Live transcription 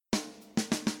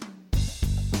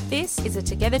This is a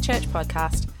Together Church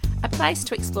podcast, a place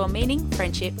to explore meaning,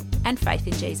 friendship, and faith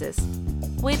in Jesus.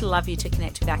 We'd love you to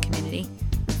connect with our community.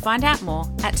 Find out more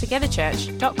at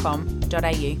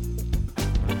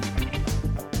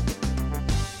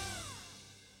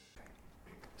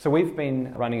togetherchurch.com.au. So we've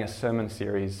been running a sermon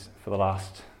series for the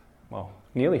last,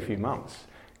 nearly a few months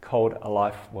called A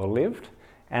Life Well Lived.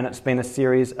 And it's been a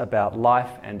series about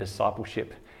life and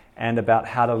discipleship and about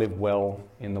how to live well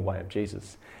in the way of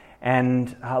Jesus.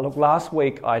 And last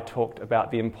week I talked about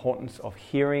the importance of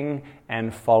hearing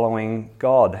and following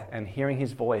God and hearing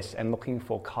his voice and looking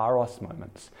for kairos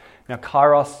moments. Now,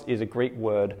 kairos is a Greek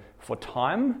word for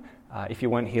time, if you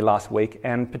weren't here last week,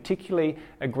 and particularly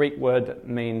a Greek word that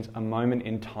means a moment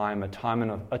in time, a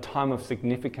time of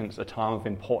significance, a time of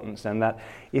importance, and that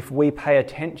if we pay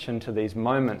attention to these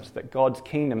moments, that God's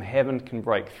kingdom, heaven, can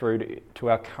break through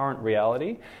to our current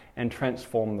reality and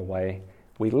transform the way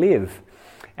we live.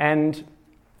 And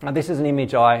this is an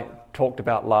image I talked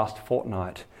about last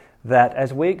fortnight, that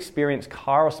as we experience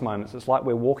kairos moments, it's like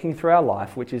we're walking through our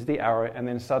life, which is the arrow, and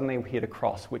then suddenly we hit a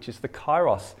cross, which is the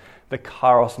kairos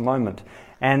moment.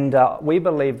 And we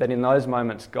believe that in those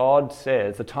moments, God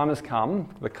says, the time has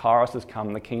come, the kairos has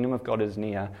come, the kingdom of God is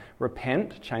near.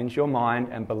 Repent, change your mind,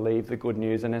 and believe the good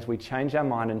news. And as we change our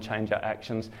mind and change our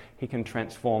actions, he can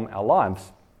transform our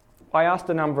lives. I asked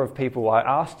a number of people,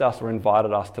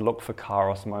 invited us to look for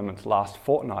kairos moments last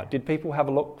fortnight. Did people have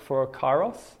a look for a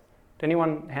kairos? Did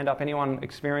anyone hand up? Anyone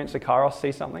experience a kairos?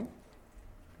 See something?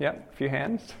 Yeah, a few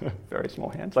hands. Very small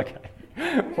hands. Okay.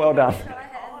 Well done.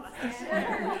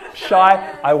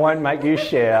 Shy, I won't make you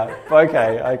share.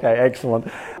 Okay, excellent.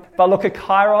 But look, a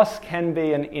kairos can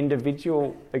be an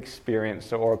individual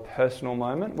experience or a personal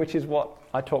moment, which is what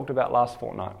I talked about last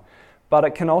fortnight. But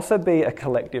it can also be a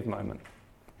collective moment.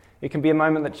 It can be a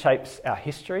moment that shapes our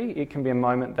history. It can be a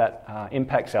moment that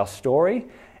impacts our story.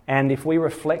 And if we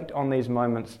reflect on these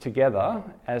moments together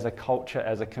as a culture,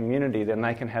 as a community, then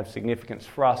they can have significance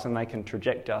for us and they can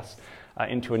traject us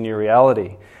into a new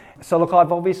reality. So look,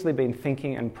 I've obviously been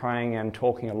thinking and praying and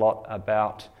talking a lot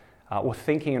about,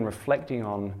 thinking and reflecting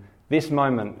on this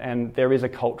moment. And there is a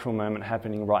cultural moment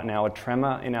happening right now, a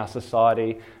tremor in our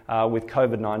society with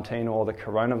COVID-19 or the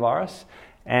coronavirus.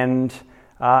 And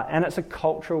it's a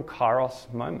cultural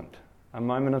kairos moment, a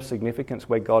moment of significance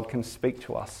where God can speak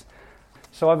to us.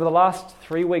 So over the last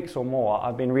 3 weeks or more,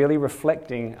 I've been really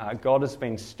reflecting. God has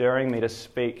been stirring me to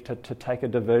speak, to take a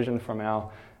diversion from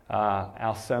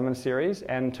our sermon series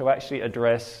and to actually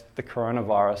address the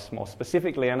coronavirus more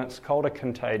specifically, and it's called a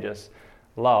contagious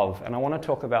love. And I want to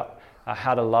talk about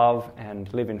how to love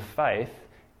and live in faith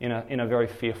in a very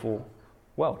fearful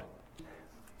world.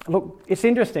 Look, it's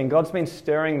interesting. God's been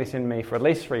stirring this in me for at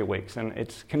least 3 weeks, and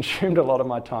it's consumed a lot of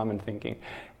my time and thinking.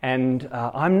 And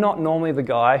I'm not normally the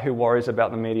guy who worries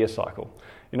about the media cycle.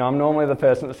 I'm normally the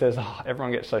person that says,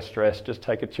 everyone gets so stressed, just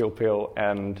take a chill pill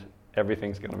and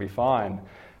everything's going to be fine.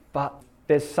 But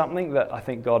there's something that I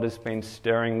think God has been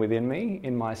stirring within me,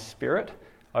 in my spirit,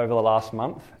 over the last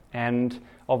month. And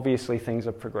obviously things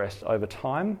have progressed over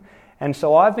time. And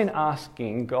so I've been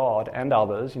asking God and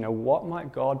others, what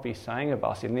might God be saying of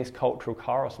us in this cultural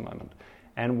kairos moment?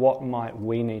 And what might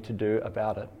we need to do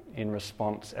about it in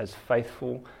response as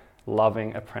faithful,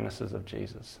 loving apprentices of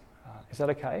Jesus? Is that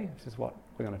okay? This is what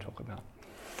we're going to talk about.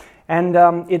 And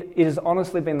it has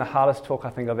honestly been the hardest talk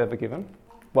I think I've ever given.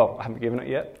 Well, I haven't given it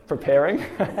yet, preparing.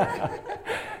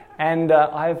 And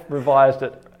I've revised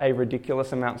it a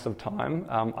ridiculous amounts of time.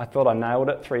 I thought I nailed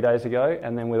it 3 days ago,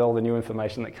 and then with all the new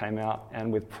information that came out,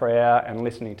 and with prayer and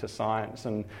listening to science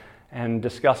and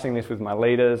discussing this with my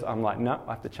leaders, I'm like, no,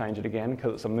 I have to change it again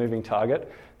because it's a moving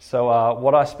target. So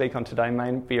what I speak on today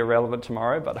may be irrelevant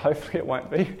tomorrow, but hopefully it won't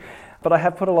be. But I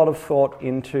have put a lot of thought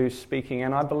into speaking,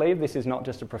 and I believe this is not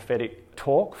just a prophetic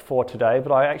talk for today,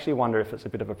 but I actually wonder if it's a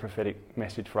bit of a prophetic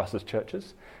message for us as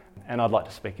churches. And I'd like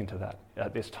to speak into that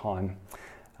at this time.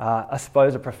 I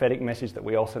suppose a prophetic message that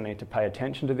we also need to pay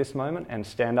attention to this moment and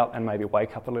stand up and maybe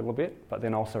wake up a little bit, but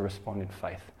then also respond in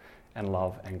faith and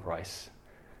love and grace.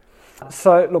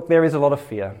 So look, there is a lot of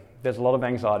fear. There's a lot of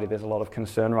anxiety. There's a lot of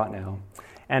concern right now.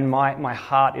 And my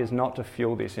heart is not to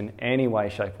fuel this in any way,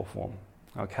 shape or form.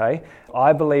 Okay?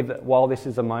 I believe that while this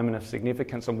is a moment of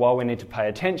significance and while we need to pay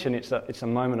attention, it's a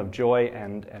moment of joy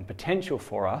and potential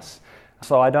for us.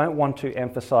 So I don't want to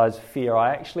emphasize fear.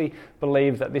 I actually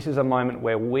believe that this is a moment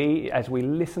where we, as we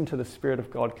listen to the Spirit of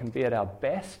God, can be at our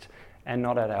best and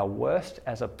not at our worst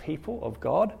as a people of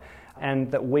God,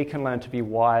 and that we can learn to be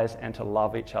wise and to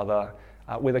love each other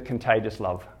with a contagious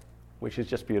love, which is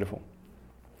just beautiful.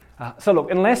 So look,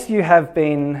 unless you have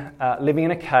been living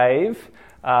in a cave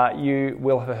you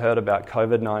will have heard about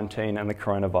COVID-19 and the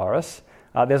coronavirus.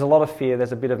 There's a lot of fear,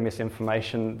 there's a bit of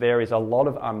misinformation, there is a lot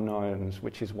of unknowns,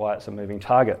 which is why it's a moving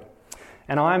target.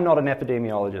 And I'm not an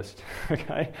epidemiologist,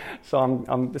 okay? So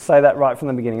I'm say that right from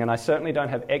the beginning, and I certainly don't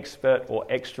have expert or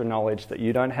extra knowledge that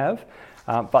you don't have,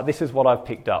 but this is what I've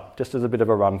picked up, just as a bit of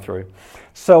a run through.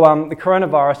 So the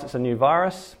coronavirus, it's a new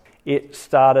virus. It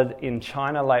started in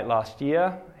China late last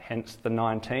year, hence the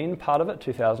 19 part of it,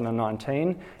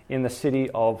 2019, in the city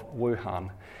of Wuhan.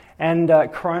 And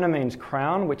corona means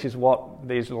crown, which is what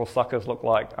these little suckers look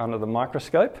like under the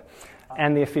microscope,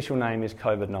 and the official name is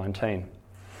COVID-19.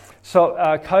 So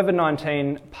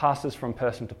COVID-19 passes from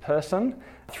person to person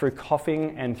through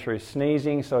coughing and through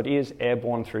sneezing, so it is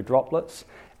airborne through droplets,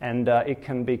 and it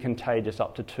can be contagious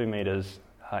up to 2 metres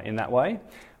in that way.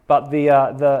 But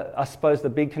I suppose the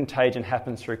big contagion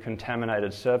happens through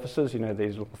contaminated surfaces. You know,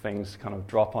 these little things kind of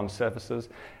drop on surfaces,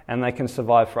 and they can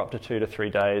survive for up to 2 to 3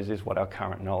 days is what our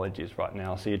current knowledge is right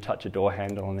now. So you touch a door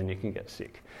handle and then you can get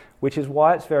sick, which is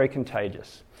why it's very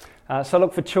contagious. So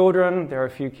look, for children, there are a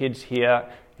few kids here.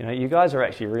 You know, you guys are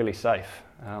actually really safe.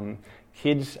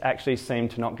 Kids actually seem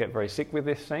to not get very sick with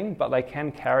this thing, but they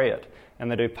can carry it, and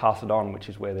they do pass it on, which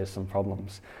is where there's some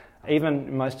problems.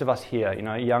 Even most of us here, you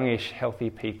know, youngish, healthy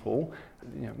people,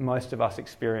 you know, most of us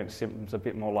experience symptoms a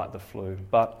bit more like the flu,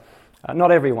 but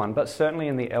not everyone, but certainly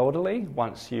in the elderly,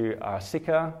 once you are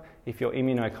sicker, if you're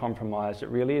immunocompromised, it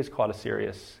really is quite a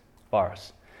serious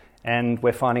virus, and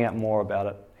we're finding out more about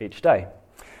it each day.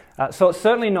 So it's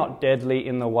certainly not deadly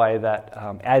in the way that,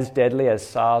 as deadly as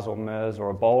SARS or MERS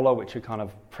or Ebola, which are kind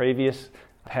of previous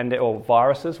or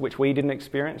viruses, which we didn't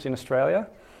experience in Australia.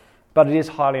 But it is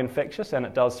highly infectious and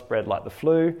it does spread like the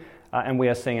flu, and we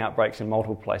are seeing outbreaks in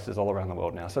multiple places all around the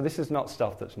world now. So this is not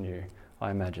stuff that's new,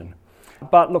 I imagine.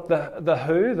 But look, the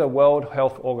WHO, the World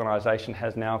Health Organization,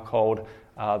 has now called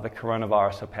the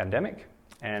coronavirus a pandemic,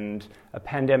 and a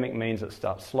pandemic means it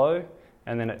starts slow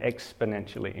and then it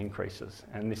exponentially increases,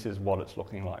 and this is what it's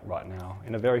looking like right now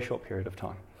in a very short period of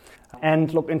time.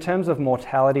 And look, in terms of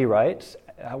mortality rates,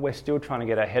 we're still trying to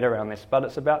get our head around this, but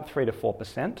it's about 3 to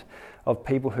 4% of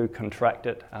people who contract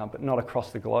it, but not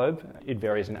across the globe. It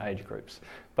varies in age groups,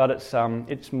 but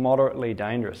it's moderately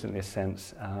dangerous in this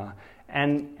sense.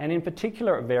 And in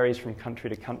particular, it varies from country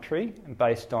to country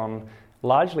based on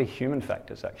largely human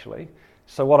factors, actually.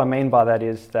 So what I mean by that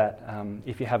is that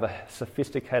if you have a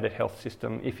sophisticated health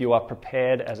system, if you are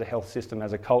prepared as a health system,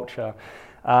 as a culture,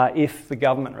 if the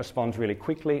government responds really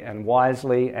quickly and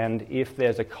wisely, and if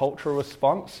there's a cultural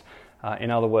response, in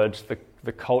other words,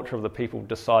 the culture of the people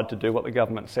decide to do what the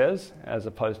government says as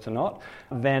opposed to not,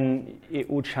 then it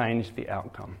will change the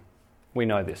outcome. We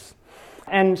know this.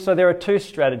 And so there are two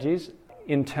strategies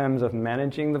in terms of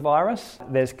managing the virus.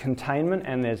 There's containment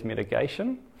and there's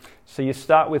mitigation. So you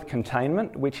start with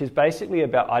containment, which is basically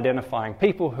about identifying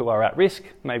people who are at risk,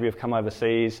 maybe have come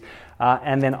overseas,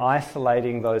 and then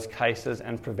isolating those cases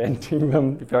and preventing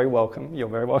them, you're very welcome,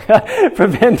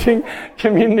 preventing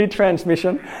community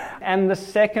transmission. And the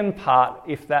second part,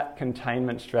 if that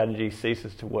containment strategy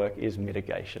ceases to work, is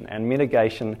mitigation. And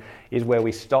mitigation is where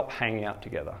we stop hanging out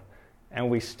together and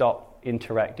we stop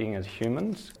interacting as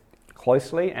humans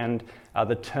closely, and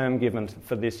the term given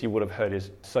for this you would have heard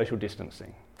is social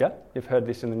distancing. Yeah, you've heard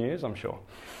this in the news, I'm sure.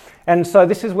 And so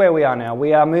this is where we are now.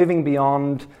 We are moving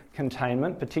beyond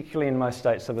containment, particularly in most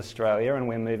states of Australia, and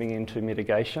we're moving into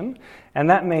mitigation. And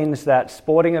that means that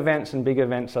sporting events and big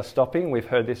events are stopping. We've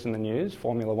heard this in the news,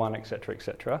 Formula One, etc.,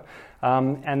 etc.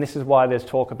 And this is why there's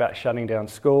talk about shutting down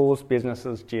schools,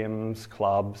 businesses, gyms,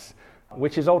 clubs,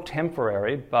 which is all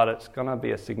temporary, but it's going to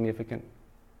be a significant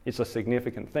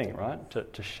thing, right,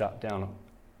 to shut down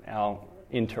our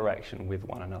interaction with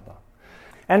one another.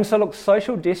 And so look,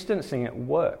 social distancing, it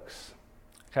works.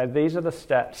 Okay, these are the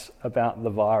stats about the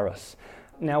virus.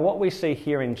 Now what we see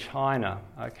here in China,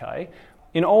 okay,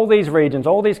 in all these regions,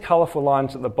 all these colourful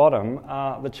lines at the bottom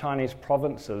are the Chinese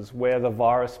provinces where the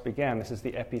virus began.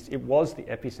 It was the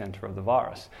epicentre of the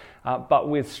virus. But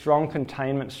with strong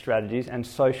containment strategies and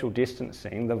social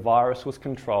distancing, the virus was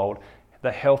controlled. The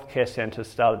healthcare centres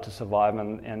started to survive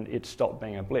and it stopped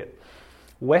being a blip.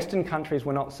 Western countries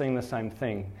were not seeing the same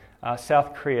thing.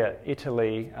 South Korea,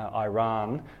 Italy,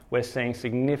 Iran, we're seeing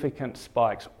significant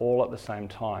spikes all at the same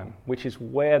time, which is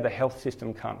where the health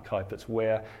system can't cope. It's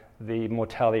where the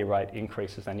mortality rate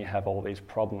increases and you have all these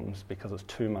problems because it's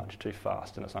too much, too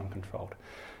fast, and it's uncontrolled.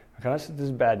 Okay, this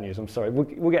is bad news, I'm sorry.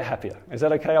 We'll get happier. Is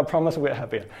that okay? I promise we'll get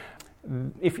happier.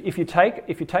 If you take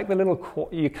the little,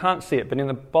 you can't see it, but in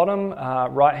the bottom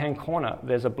right-hand corner,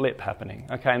 there's a blip happening.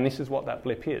 Okay, and this is what that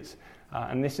blip is.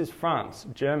 And this is France,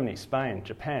 Germany, Spain,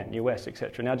 Japan, US,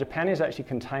 etc. Now, Japan is actually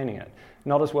containing it,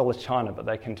 not as well as China, but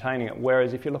they're containing it.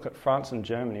 Whereas if you look at France and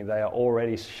Germany, they are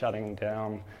already shutting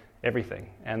down everything,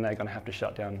 and they're going to have to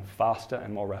shut down faster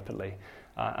and more rapidly.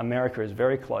 America is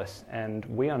very close, and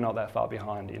we are not that far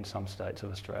behind in some states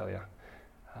of Australia.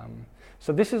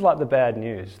 So this is like the bad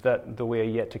news, that we are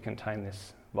yet to contain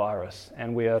this virus,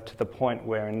 and we are to the point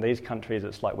where in these countries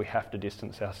it's like we have to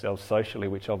distance ourselves socially,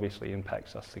 which obviously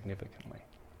impacts us significantly.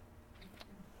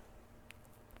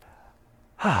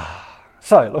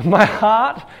 So, look, my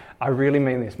heart, I really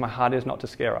mean this, my heart is not to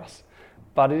scare us,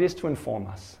 but it is to inform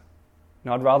us.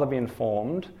 Now, I'd rather be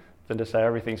informed than to say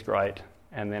everything's great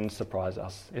and then surprise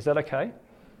us. Is that okay?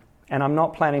 And I'm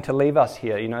not planning to leave us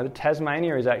here. You know,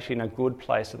 Tasmania is actually in a good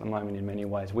place at the moment in many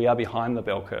ways. We are behind the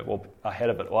bell curve, or ahead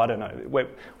of it, or I don't know.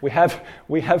 We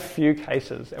have few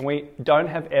cases, and we don't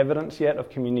have evidence yet of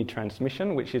community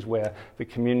transmission, which is where the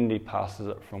community passes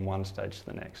it from one stage to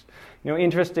the next. You know,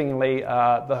 interestingly,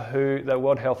 the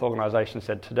World Health Organization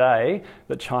said today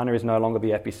that China is no longer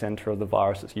the epicenter of the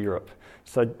virus, it's Europe.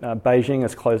 So Beijing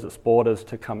has closed its borders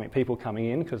to people coming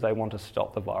in because they want to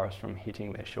stop the virus from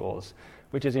hitting their shores,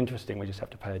 which is interesting. We just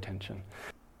have to pay attention.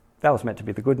 That was meant to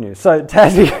be the good news. So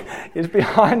Tassie is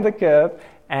behind the curve,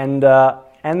 and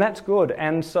that's good.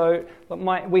 And so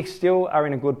look, we still are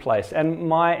in a good place. And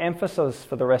my emphasis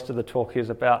for the rest of the talk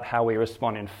is about how we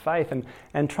respond in faith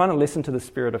and trying to listen to the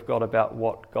Spirit of God about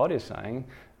what God is saying,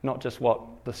 not just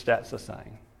what the stats are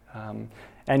saying.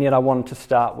 And yet I wanted to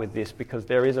start with this because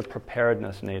there is a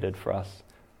preparedness needed for us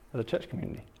as a church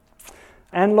community.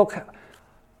 And look,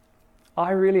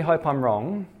 I really hope I'm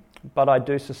wrong, but I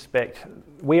do suspect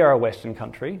we are a Western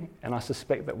country, and I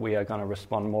suspect that we are going to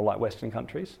respond more like Western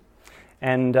countries.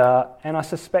 And I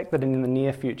suspect that in the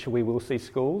near future we will see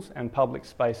schools and public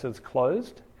spaces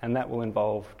closed, and that will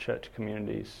involve church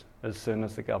communities as soon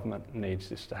as the government needs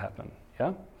this to happen.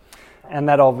 Yeah? And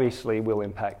that obviously will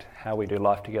impact how we do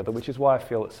life together, which is why I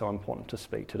feel it's so important to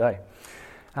speak today.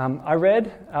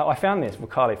 I found this, well,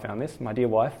 Kylie found this, my dear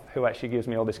wife, who actually gives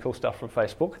me all this cool stuff from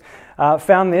Facebook,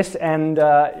 found this, and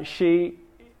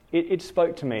it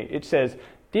spoke to me. It says,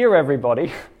 "Dear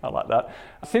everybody," I like that,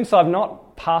 "since I've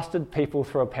not pastored people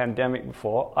through a pandemic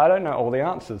before, I don't know all the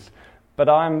answers, but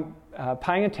I'm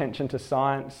paying attention to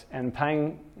science and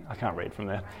I can't read from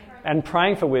there, and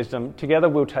praying for wisdom. Together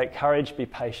we'll take courage, be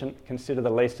patient, consider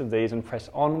the least of these, and press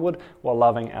onward while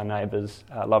loving our neighbours.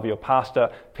 Love your pastor.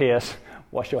 P.S.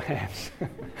 Wash your hands."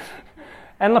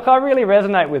 And look, I really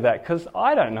resonate with that because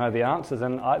I don't know the answers,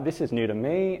 and this is new to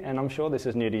me, and I'm sure this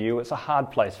is new to you. It's a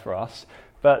hard place for us,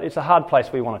 but it's a hard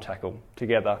place we want to tackle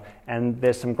together, and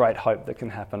there's some great hope that can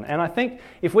happen. And I think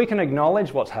if we can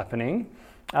acknowledge what's happening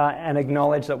and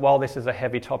acknowledge that while this is a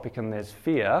heavy topic and there's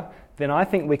fear, then I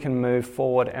think we can move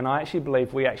forward, and I actually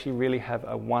believe we actually really have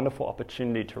a wonderful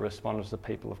opportunity to respond as the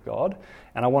people of God.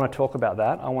 And I want to talk about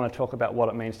that. I want to talk about what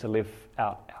it means to live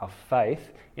out our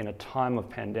faith in a time of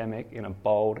pandemic in a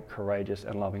bold, courageous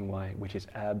and loving way, which is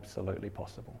absolutely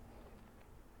possible.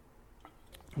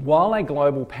 While a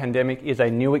global pandemic is a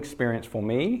new experience for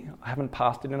me, I haven't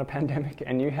pastored in a pandemic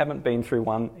and you haven't been through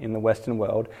one in the Western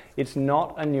world, it's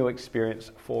not a new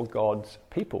experience for God's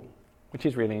people, which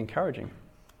is really encouraging.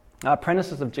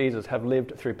 Apprentices of Jesus have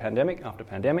lived through pandemic after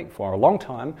pandemic for a long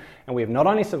time, and we have not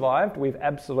only survived, we've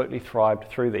absolutely thrived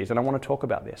through these, and I want to talk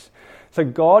about this. So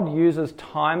God uses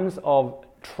times of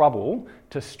trouble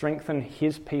to strengthen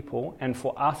his people and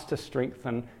for us to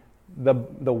strengthen the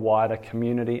wider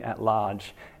community at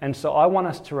large. And so I want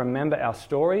us to remember our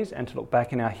stories and to look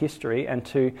back in our history and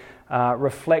to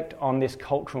reflect on this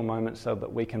cultural moment so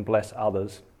that we can bless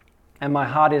others. And my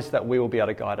heart is that we will be able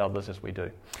to guide others as we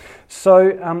do. So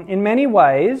in many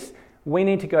ways, we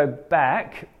need to go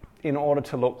back in order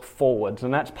to look forwards.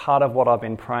 And that's part of what I've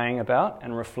been praying about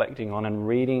and reflecting on and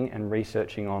reading and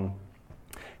researching on.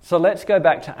 So let's go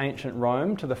back to ancient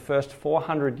Rome, to the first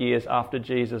 400 years after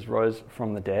Jesus rose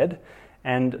from the dead,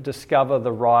 and discover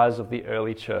the rise of the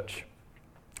early church.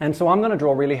 And so I'm going to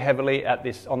draw really heavily at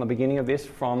this, on the beginning of this,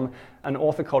 from an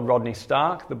author called Rodney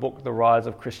Stark, the book The Rise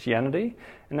of Christianity.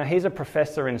 And now he's a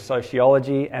professor in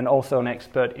sociology and also an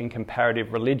expert in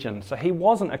comparative religion. So he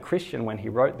wasn't a Christian when he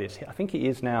wrote this. I think he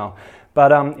is now.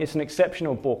 But it's an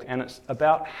exceptional book, and it's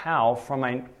about how, from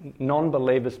a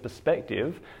non-believer's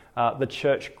perspective, the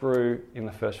church grew in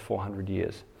the first 400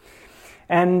 years.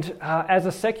 And as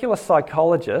a secular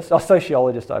sociologist,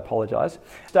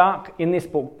 Stark, in this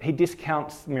book, he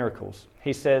discounts miracles.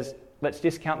 He says, let's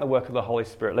discount the work of the Holy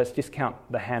Spirit. Let's discount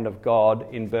the hand of God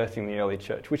in birthing the early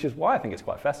church, which is why I think it's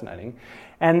quite fascinating.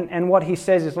 And what he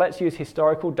says is let's use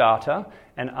historical data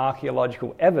and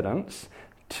archaeological evidence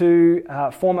to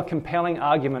form a compelling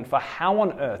argument for how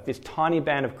on earth this tiny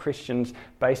band of Christians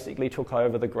basically took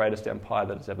over the greatest empire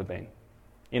that has ever been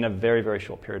in a very, very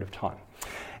short period of time.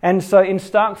 And so in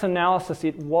Stark's analysis,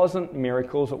 it wasn't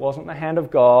miracles, it wasn't the hand of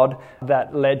God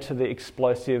that led to the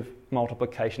explosive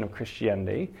multiplication of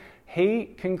Christianity. He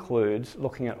concludes,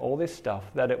 looking at all this stuff,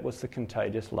 that it was the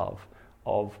contagious love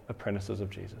of apprentices of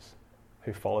Jesus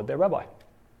who followed their rabbi.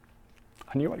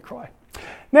 I knew I'd cry.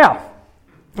 Now,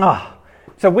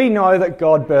 so we know that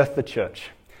God birthed the church.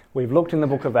 We've looked in the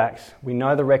book of Acts. We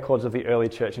know the records of the early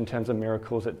church in terms of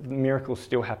miracles. Miracles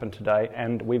still happen today,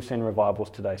 and we've seen revivals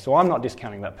today. So I'm not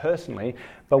discounting that personally,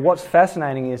 but what's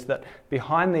fascinating is that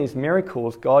behind these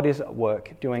miracles, God is at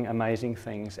work doing amazing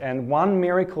things. And one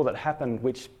miracle that happened,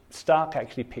 which Stark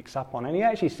actually picks up on, and he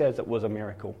actually says it was a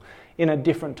miracle in a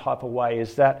different type of way,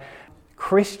 is that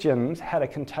Christians had a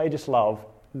contagious love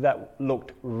that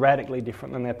looked radically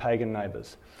different than their pagan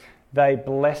neighbours. They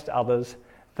blessed others,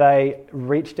 they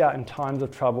reached out in times of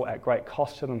trouble at great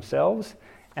cost to themselves,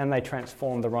 and they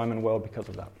transformed the Roman world because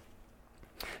of that.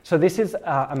 So this is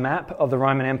a map of the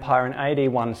Roman Empire in AD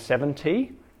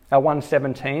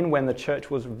 117, when the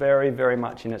church was very, very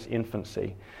much in its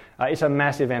infancy. It's a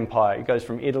massive empire. It goes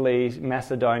from Italy,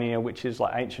 Macedonia, which is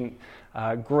like ancient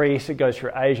Greece. It goes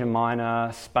through Asia Minor,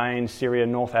 Spain, Syria,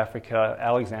 North Africa,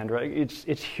 Alexandria.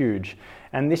 It's huge.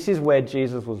 And this is where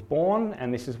Jesus was born,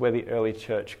 and this is where the early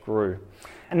church grew.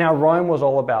 And now Rome was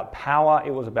all about power.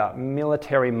 It was about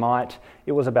military might.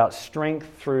 It was about strength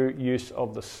through use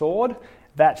of the sword.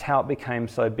 That's how it became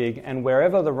so big. And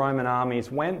wherever the Roman armies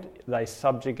went, they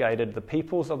subjugated the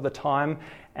peoples of the time,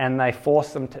 and they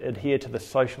forced them to adhere to the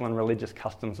social and religious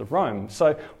customs of Rome.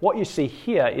 So what you see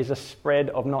here is a spread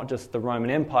of not just the Roman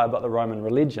Empire, but the Roman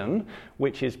religion,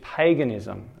 which is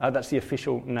paganism. That's the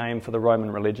official name for the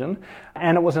Roman religion.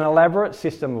 And it was an elaborate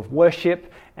system of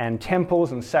worship and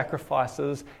temples and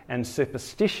sacrifices and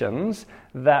superstitions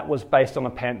that was based on a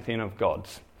pantheon of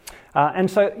gods. And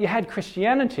so you had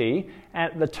Christianity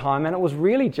at the time, and it was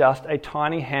really just a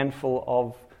tiny handful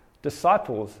of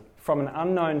disciples from an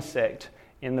unknown sect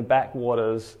in the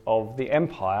backwaters of the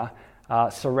empire,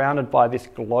 surrounded by this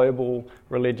global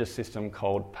religious system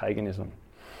called paganism.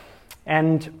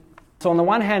 And so on the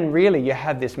one hand, really, you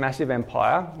had this massive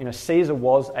empire. Caesar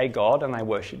was a god, and they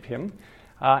worshipped him.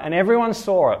 And everyone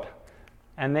saw it.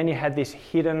 And then you had this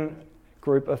hidden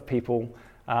group of people,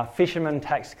 fishermen,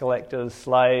 tax collectors,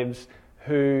 slaves,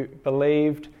 who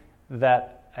believed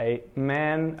that a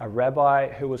man, a rabbi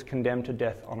who was condemned to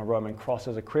death on a Roman cross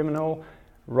as a criminal,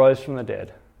 rose from the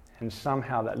dead. And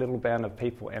somehow that little band of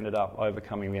people ended up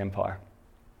overcoming the empire.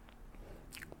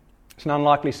 It's an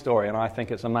unlikely story, and I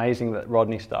think it's amazing that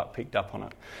Rodney Stark picked up on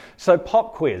it. So,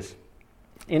 pop quiz.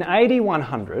 In AD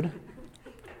 100,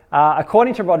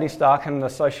 according to Rodney Stark and the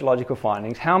sociological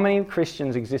findings, how many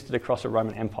Christians existed across the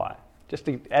Roman Empire? Just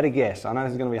at a guess. I know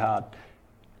this is going to be hard.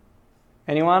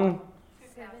 Anyone?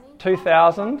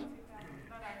 2,000?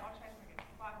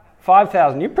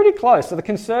 5,000. You're pretty close. So the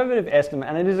conservative estimate,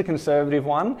 and it is a conservative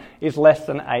one, is less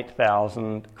than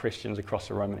 8,000 Christians across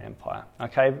the Roman Empire.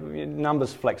 Okay,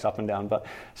 numbers flex up and down, but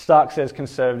Stark says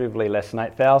conservatively less than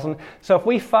 8,000. So if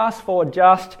we fast forward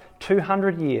just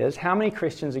 200 years, how many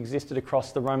Christians existed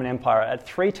across the Roman Empire at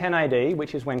 310 AD,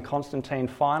 which is when Constantine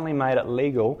finally made it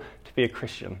legal to be a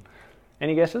Christian?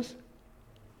 Any guesses?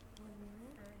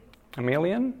 1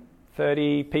 million?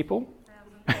 30 people?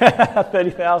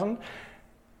 30,000?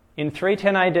 In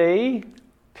 310 AD,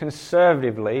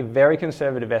 conservatively, very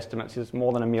conservative estimates, is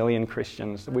more than 1 million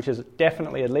Christians, which is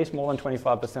definitely at least more than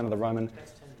 25% of the Roman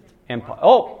Empire.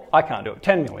 Oh, I can't do it.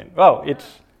 10 million. Oh,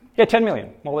 10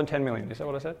 million. More than 10 million. Is that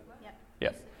what I said?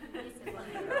 Yep. She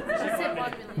said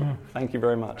 1 million. Thank you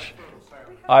very much.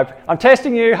 I'm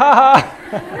testing you. Ha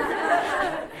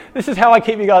ha. This is how I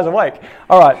keep you guys awake.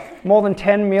 All right, more than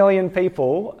 10 million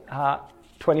people,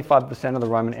 25% of the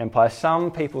Roman Empire.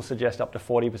 Some people suggest up to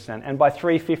 40%. And by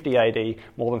 350 AD,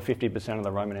 more than 50% of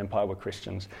the Roman Empire were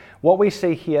Christians. What we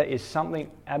see here is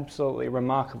something absolutely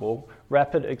remarkable: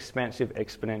 rapid, expansive,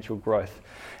 exponential growth.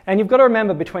 And you've got to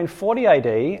remember, between 40 AD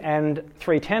and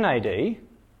 310 AD,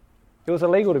 it was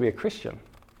illegal to be a Christian.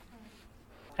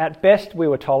 At best, we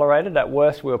were tolerated. At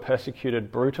worst, we were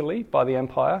persecuted brutally by the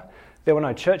empire. There were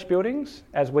no church buildings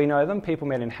as we know them. People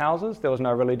met in houses. There was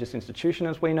no religious institution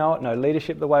as we know it, no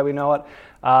leadership the way we know it.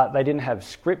 They didn't have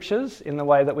scriptures in the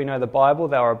way that we know the Bible.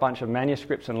 They were a bunch of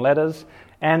manuscripts and letters.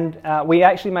 And we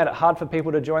actually made it hard for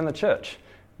people to join the church.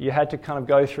 You had to kind of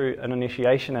go through an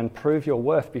initiation and prove your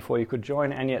worth before you could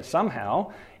join, and yet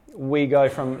somehow we go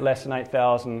from less than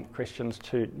 8,000 Christians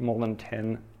to more than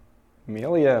 10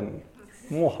 million.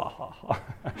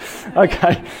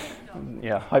 Okay.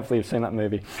 Yeah, hopefully you've seen that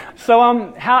movie.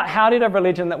 So how did a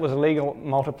religion that was illegal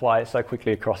multiply so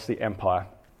quickly across the empire?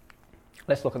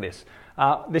 Let's look at this.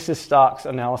 This is Stark's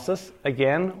analysis.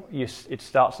 Again, it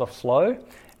starts off slow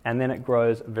and then it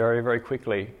grows very, very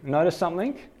quickly. Notice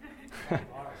something?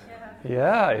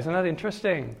 Yeah, isn't that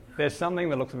interesting? There's something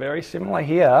that looks very similar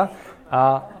here.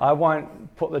 I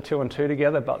won't put the two and two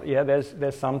together, but yeah,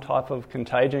 there's some type of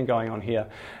contagion going on here.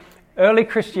 Early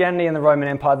Christianity in the Roman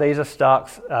Empire, these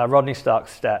are Rodney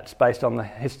Stark's stats based on the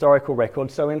historical record.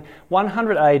 So in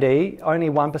 100 AD, only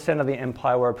 1% of the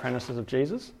empire were apprentices of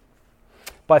Jesus.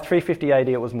 By 350 AD,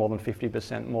 it was more than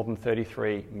 50%, more than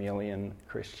 33 million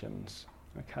Christians.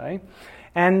 Okay,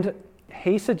 and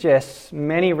he suggests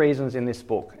many reasons in this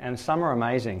book, and some are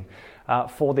amazing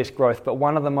for this growth. But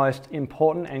one of the most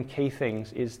important and key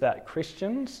things is that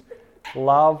Christians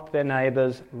loved their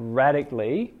neighbours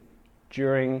radically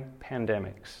during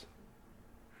pandemics.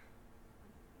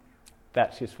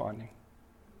 That's his finding.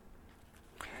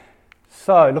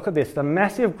 So look at this. The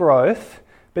massive growth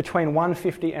between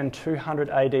 150 and 200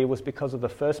 AD was because of the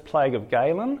first plague of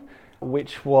Galen,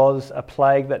 which was a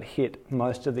plague that hit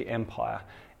most of the empire.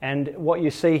 And what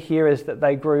you see here is that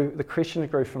the Christians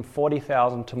grew from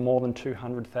 40,000 to more than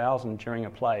 200,000 during a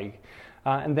plague.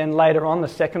 And then later on, the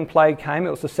second plague came.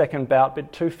 It was the second bout,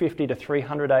 but 250 to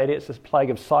 300 AD, it's the plague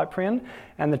of Cyprian.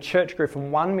 And the church grew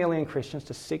from 1 million Christians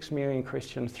to 6 million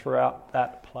Christians throughout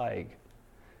that plague.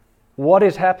 What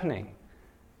is happening?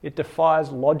 It defies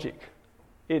logic.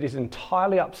 It is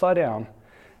entirely upside down.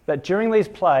 That during these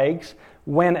plagues,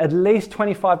 when at least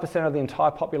 25% of the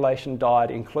entire population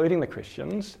died, including the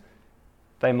Christians,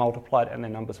 they multiplied and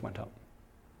their numbers went up.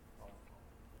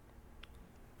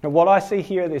 Now, what I see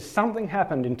here is something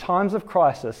happened in times of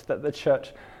crisis that the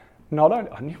church not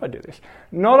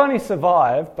only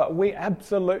survived, but we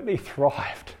absolutely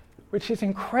thrived, which is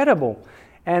incredible.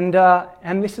 And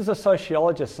this is a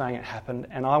sociologist saying it happened,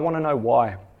 and I want to know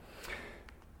why.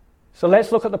 So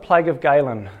let's look at the plague of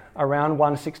Galen around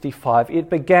 165. It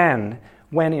began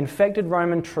when infected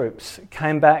Roman troops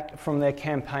came back from their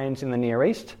campaigns in the Near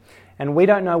East. And we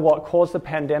don't know what caused the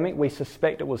pandemic. We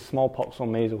suspect it was smallpox or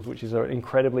measles, which is an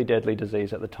incredibly deadly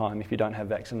disease at the time if you don't have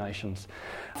vaccinations.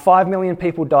 5 million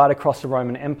people died across the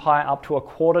Roman Empire. Up to a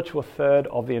quarter to a third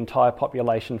of the entire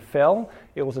population fell.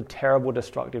 It was a terrible,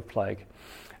 destructive plague.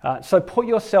 So put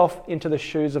yourself into the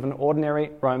shoes of an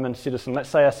ordinary Roman citizen, let's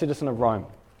say a citizen of Rome.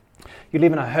 You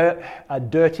live in a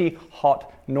dirty,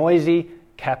 hot, noisy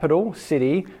capital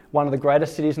city, one of the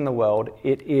greatest cities in the world.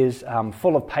 It is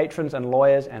full of patrons and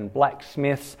lawyers and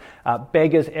blacksmiths,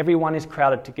 beggars. Everyone is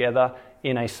crowded together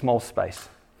in a small space.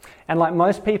 And like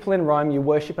most people in Rome, you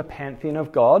worship a pantheon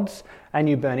of gods and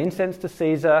you burn incense to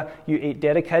Caesar, you eat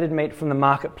dedicated meat from the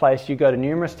marketplace, you go to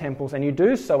numerous temples, and you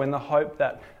do so in the hope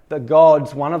that the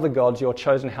gods, one of the gods, your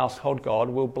chosen household god,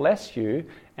 will bless you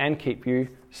and keep you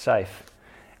safe.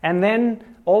 And then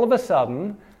all of a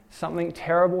sudden, something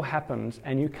terrible happens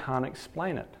and you can't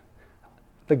explain it.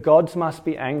 The gods must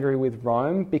be angry with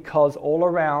Rome because all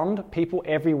around, people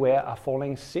everywhere are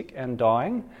falling sick and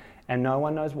dying, and no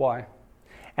one knows why.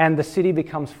 And the city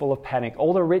becomes full of panic.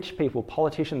 All the rich people,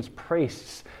 politicians,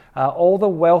 priests, all the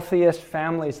wealthiest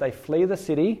families, they flee the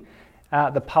city.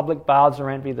 The public baths are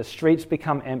empty, the streets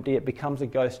become empty, it becomes a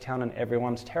ghost town, and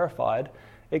everyone's terrified,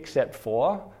 except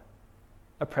for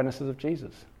apprentices of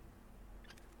Jesus.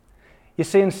 You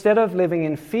see, instead of living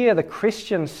in fear, the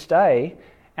Christians stay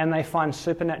and they find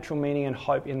supernatural meaning and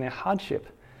hope in their hardship.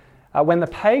 When the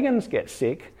pagans get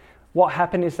sick, what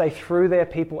happened is they threw their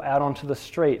people out onto the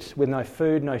streets with no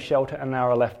food, no shelter, and they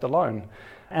were left alone.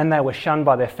 And they were shunned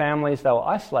by their families, they were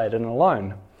isolated and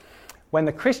alone. When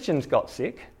the Christians got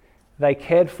sick, they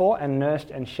cared for and nursed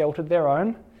and sheltered their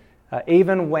own,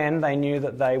 even when they knew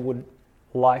that they would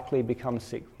likely become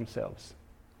sick themselves.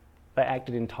 They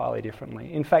acted entirely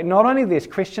differently. In fact, not only this,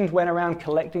 Christians went around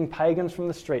collecting pagans from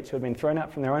the streets who had been thrown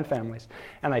out from their own families,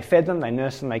 and they fed them, they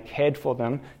nursed them, they cared for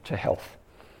them to health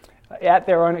at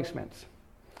their own expense.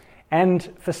 And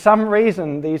for some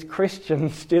reason, these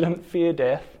Christians didn't fear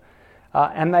death,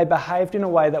 and they behaved in a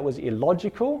way that was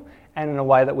illogical and in a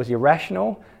way that was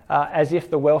irrational, as if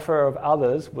the welfare of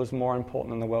others was more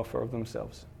important than the welfare of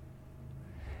themselves.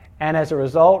 And as a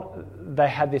result, they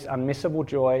had this unmissable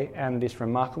joy and this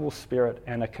remarkable spirit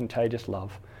and a contagious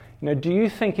love. You know, do you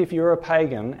think if you were a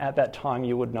pagan at that time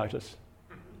you would notice?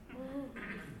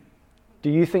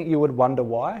 Do you think you would wonder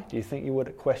why? Do you think you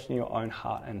would question your own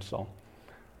heart and soul?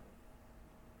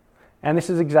 And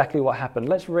this is exactly what happened.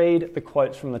 Let's read the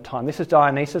quotes from the time. This is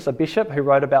Dionysius, a bishop, who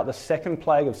wrote about the second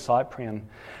plague of Cyprian.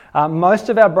 Most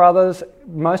of our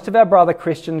brother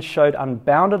Christians showed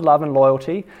unbounded love and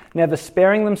loyalty, never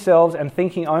sparing themselves and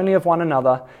thinking only of one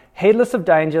another. Heedless of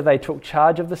danger, they took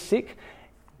charge of the sick,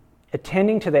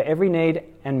 attending to their every need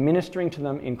and ministering to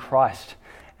them in Christ.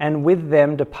 And with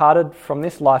them departed from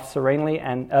this life serenely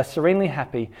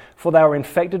happy, for they were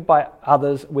infected by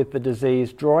others with the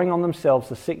disease, drawing on themselves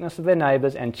the sickness of their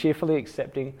neighbours and cheerfully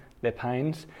accepting their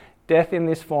pains. Death in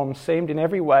this form seemed in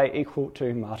every way equal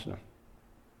to martyrdom.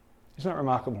 Isn't that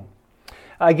remarkable?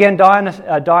 Again,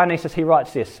 Dionysius, he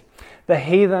writes this: the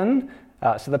heathen,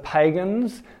 so the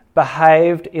pagans,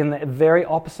 behaved in the very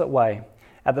opposite way.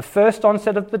 At the first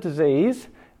onset of the disease,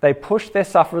 they pushed their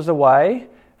sufferers away,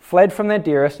 fled from their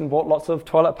dearest and bought lots of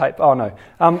toilet paper,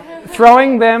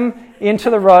 throwing them into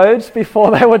the roads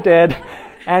before they were dead,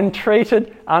 and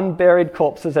treated unburied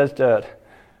corpses as dirt.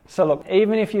 So look,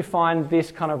 even if you find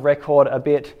this kind of record a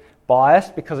bit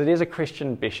biased, because it is a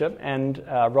Christian bishop, and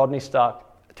Rodney Stark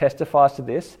testifies to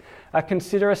this,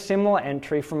 consider a similar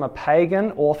entry from a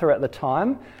pagan author at the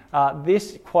time.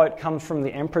 This quote comes from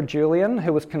the Emperor Julian,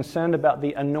 who was concerned about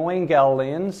the annoying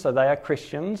Galileans, so they are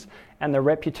Christians, and the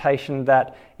reputation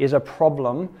that is a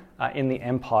problem in the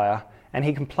empire. And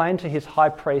he complained to his high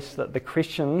priests that the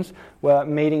Christians were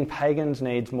meeting pagans'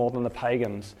 needs more than the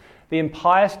pagans. The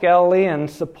impious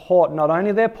Galileans support not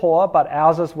only their poor, but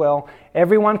ours as well.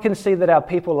 Everyone can see that our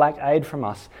people lack aid from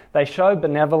us. They show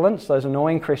benevolence, those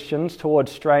annoying Christians,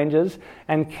 towards strangers,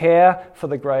 and care for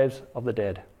the graves of the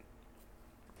dead.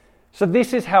 So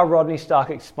this is how Rodney Stark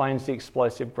explains the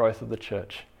explosive growth of the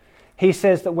church. He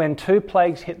says that when 2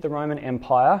 plagues hit the Roman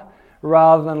Empire,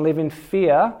 rather than live in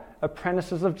fear,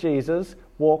 apprentices of Jesus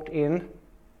walked in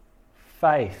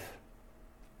faith.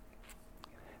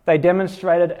 They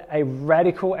demonstrated a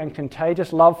radical and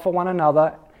contagious love for one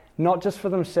another, not just for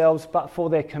themselves, but for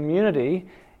their community,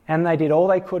 and they did all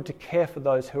they could to care for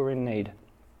those who were in need.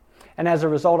 And as a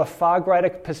result, a far greater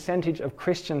percentage of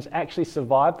Christians actually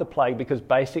survived the plague because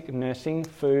basic nursing,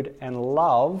 food, and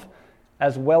love,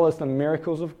 as well as the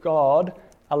miracles of God,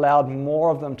 allowed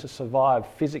more of them to survive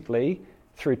physically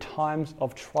through times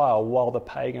of trial while the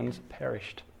pagans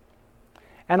perished.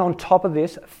 And on top of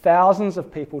this, thousands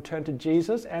of people turned to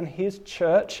Jesus and his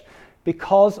church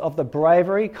because of the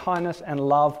bravery, kindness, and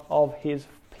love of his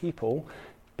people,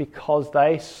 because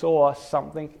they saw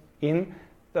something in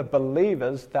the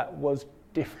believers that was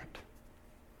different.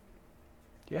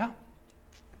 Yeah?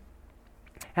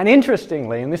 And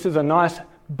interestingly, and this is a nice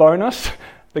bonus,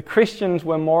 the Christians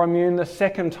were more immune the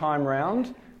second time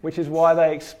round, which is why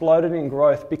they exploded in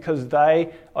growth, because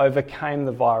they overcame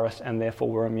the virus and therefore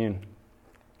were immune.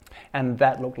 And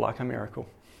that looked like a miracle.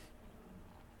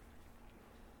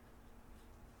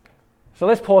 So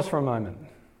let's pause for a moment.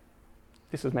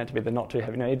 This is meant to be the not too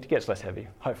heavy. No, it gets less heavy,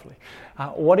 hopefully.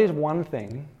 What is one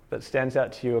thing that stands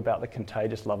out to you about the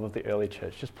contagious love of the early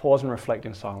church? Just pause and reflect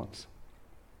in silence.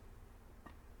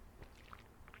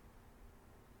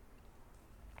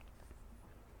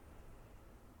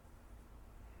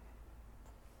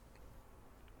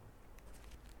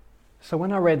 So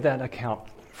when I read that account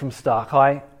from Stark,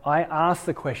 I asked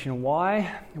the question,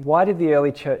 why did the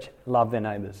early church love their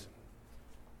neighbours?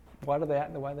 Why did they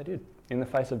act the way they did in the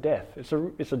face of death?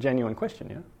 It's a genuine question,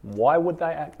 yeah? Why would they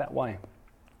act that way?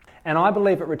 And I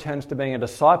believe it returns to being a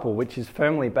disciple, which is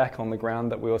firmly back on the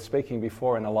ground that we were speaking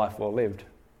before in a life well lived.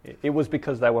 It was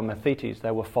because they were Mathetes,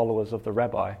 they were followers of the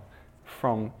rabbi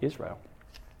from Israel.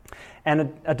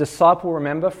 And a disciple,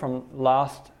 remember from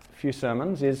last few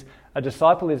sermons, is a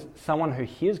disciple is someone who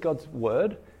hears God's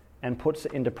word and puts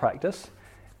it into practice.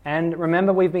 And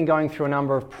remember, we've been going through a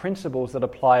number of principles that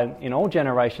apply in all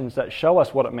generations that show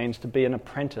us what it means to be an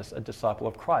apprentice, a disciple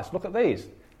of Christ. Look at these.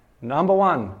 Number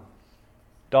 1,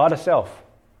 die to self.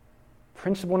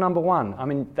 Principle number 1. I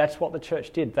mean, that's what the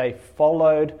church did. They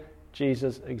followed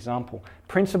Jesus' example.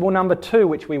 Principle number 2,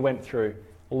 which we went through,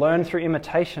 learn through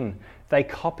imitation. They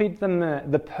copied the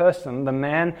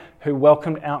man who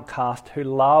welcomed outcasts, who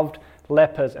loved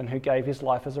lepers, and who gave his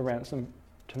life as a ransom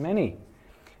to many.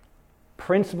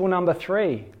 Principle number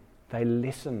 3, they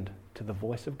listened to the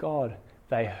voice of God.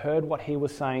 They heard what he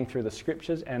was saying through the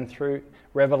scriptures and through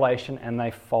revelation, and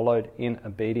they followed in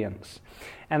obedience.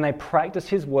 And they practiced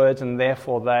his words, and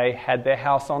therefore they had their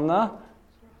house on the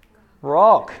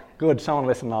rock. Good, someone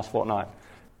listened last fortnight.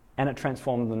 And it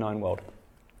transformed the known world.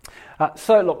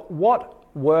 So look, what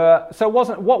were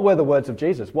the words of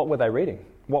Jesus? What were they reading?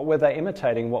 What were they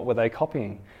imitating? What were they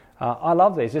copying? I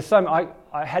love these.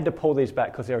 I had to pull these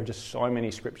back because there are just so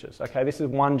many scriptures. Okay, this is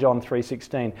 1 John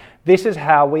 3:16. This is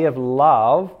how we have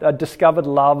discovered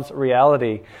love's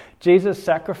reality. Jesus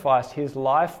sacrificed his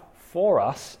life for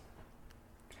us.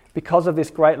 Because of this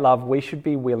great love, we should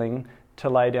be willing to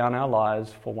lay down our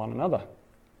lives for one another.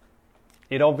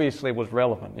 It obviously was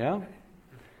relevant, yeah?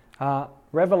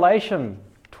 Revelation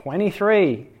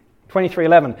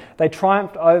 23:11. They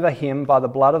triumphed over him by the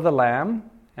blood of the Lamb,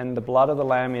 and the blood of the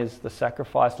Lamb is the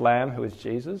sacrificed Lamb who is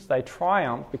Jesus. They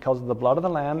triumphed because of the blood of the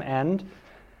Lamb and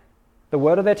the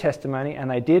word of their testimony, and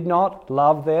they did not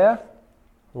love their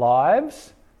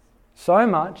lives so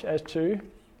much as to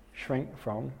shrink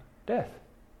from death.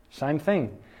 Same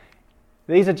thing.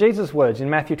 These are Jesus' words in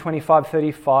Matthew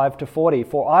 25:35-40.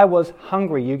 For I was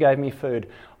hungry, you gave me food.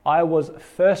 I was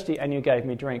thirsty and you gave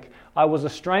me drink. I was a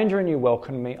stranger and you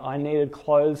welcomed me. I needed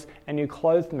clothes and you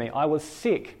clothed me. I was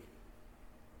sick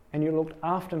and you looked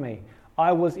after me.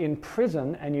 I was in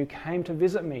prison and you came to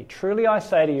visit me. Truly I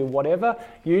say to you, whatever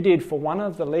you did for one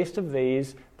of the least of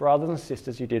these brothers and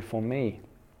sisters, you did for me.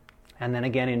 And then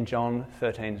again in John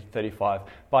 13:35.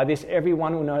 By this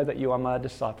everyone will know that you are my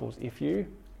disciples if you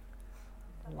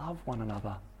love one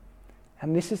another.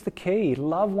 And this is the key.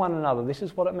 Love one another. This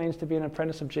is what it means to be an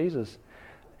apprentice of Jesus.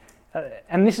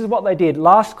 And this is what they did.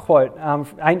 Last quote,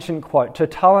 ancient quote.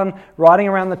 Tertullian, writing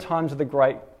around the times of the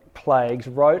Great Plagues,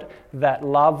 wrote that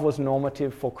love was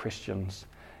normative for Christians.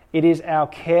 It is our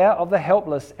care of the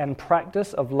helpless and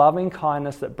practice of loving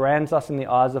kindness that brands us in the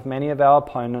eyes of many of our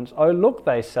opponents. Oh, look,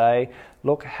 they say,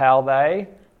 look how they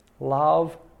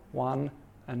love one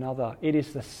another. It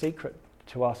is the secret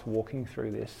to us walking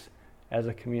through this as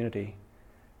a community,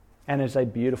 and is a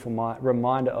beautiful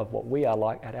reminder of what we are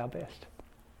like at our best.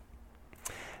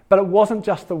 But it wasn't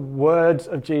just the words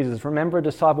of Jesus. Remember, a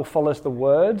disciple follows the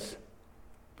words,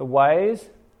 the ways,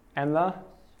 and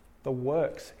the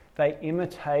works. They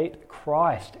imitate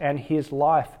Christ and his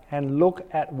life, and look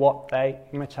at what they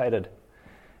imitated.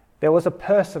 There was a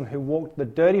person who walked the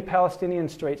dirty Palestinian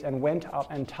streets and went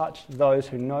up and touched those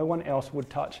who no one else would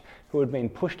touch, who had been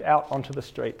pushed out onto the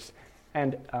streets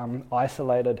and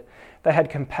isolated. They had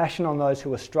compassion on those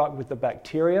who were struck with the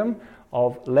bacterium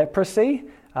of leprosy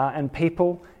and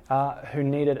people who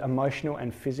needed emotional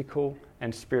and physical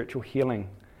and spiritual healing.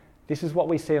 This is what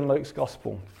we see in Luke's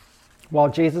Gospel. While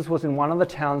Jesus was in one of the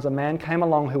towns, a man came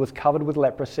along who was covered with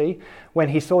leprosy. When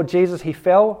he saw Jesus, he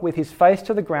fell with his face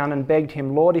to the ground and begged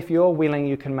him, Lord, if you are willing,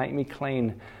 you can make me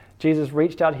clean. Jesus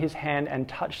reached out his hand and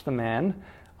touched the man.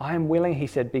 I am willing, he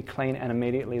said, be clean, and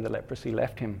immediately the leprosy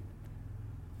left him.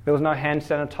 There was no hand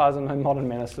sanitizer, no modern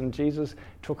medicine. Jesus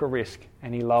took a risk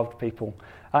and he loved people.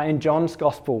 In John's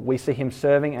Gospel, we see him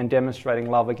serving and demonstrating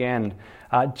love again.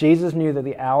 Jesus knew that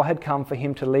the hour had come for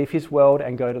him to leave his world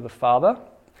and go to the Father.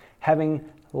 Having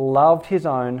loved his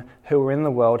own who were in the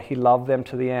world, he loved them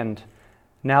to the end.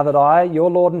 Now that I,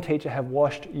 your Lord and teacher, have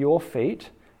washed your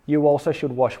feet, you also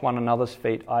should wash one another's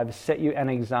feet. I have set you an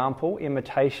example,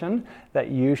 imitation, that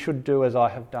you should do as I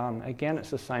have done. Again, it's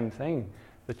the same thing.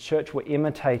 The church were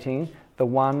imitating the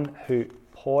one who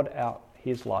poured out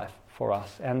his life for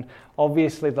us. And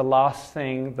obviously the last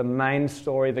thing, the main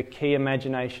story, the key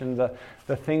imagination,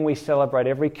 the thing we celebrate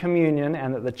every communion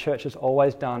and that the church has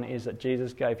always done is that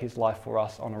Jesus gave his life for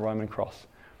us on a Roman cross.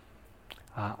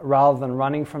 Rather than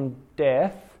running from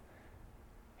death,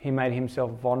 he made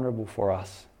himself vulnerable for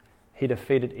us. He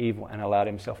defeated evil and allowed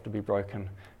himself to be broken.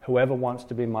 Whoever wants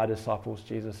to be my disciples,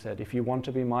 Jesus said, if you want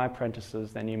to be my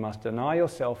apprentices, then you must deny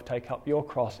yourself, take up your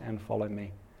cross and follow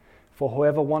me. For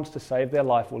whoever wants to save their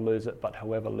life will lose it, but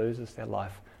whoever loses their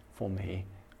life for me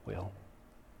will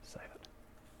save it.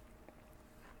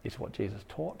 It's what Jesus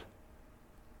taught,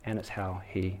 and it's how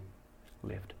he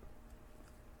lived.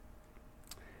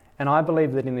 And I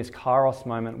believe that in this Kairos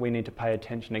moment, we need to pay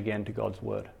attention again to God's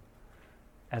word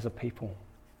as a people.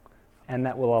 And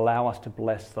that will allow us to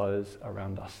bless those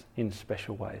around us in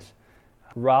special ways.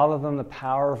 Rather than the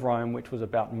power of Rome, which was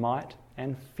about might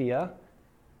and fear,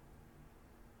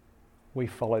 we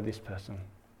follow this person.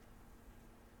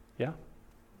 Yeah?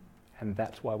 And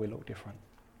that's why we look different.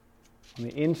 On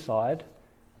the inside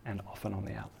and often on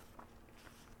the out.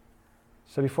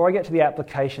 So before I get to the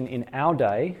application in our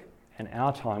day and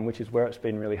our time, which is where it's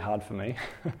been really hard for me,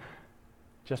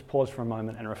 just pause for a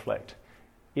moment and reflect.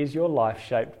 Is your life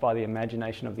shaped by the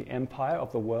imagination of the empire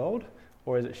of the world,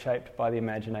 or is it shaped by the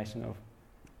imagination of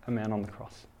a man on the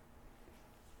cross?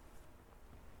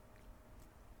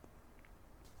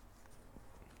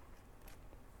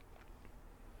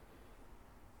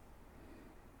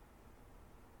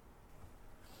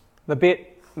 The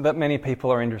bit that many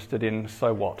people are interested in,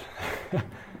 so what?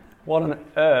 What on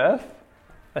earth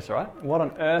That's all right. What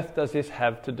on earth does this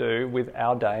have to do with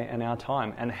our day and our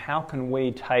time? And how can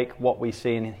we take what we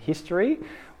see in history,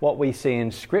 what we see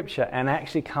in Scripture, and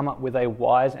actually come up with a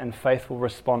wise and faithful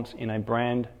response in a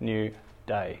brand new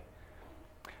day?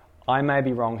 I may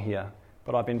be wrong here,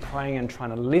 but I've been praying and trying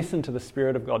to listen to the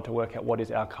Spirit of God to work out what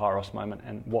is our Kairos moment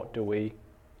and what do we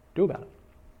do about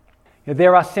it.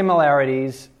 There are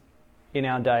similarities in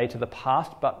our day to the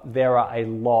past, but there are a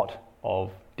lot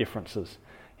of differences.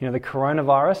 The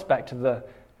coronavirus, back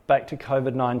to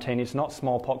COVID-19, it's not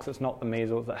smallpox, it's not the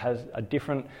measles, it has a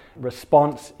different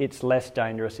response, it's less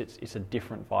dangerous, it's a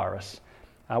different virus.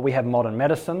 We have modern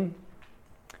medicine,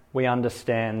 we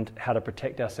understand how to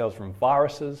protect ourselves from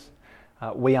viruses,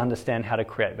 we understand how to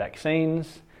create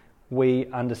vaccines, we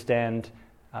understand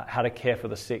how to care for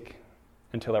the sick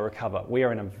until they recover. We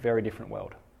are in a very different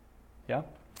world. Yeah?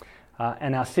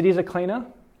 And our cities are cleaner,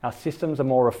 our systems are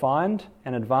more refined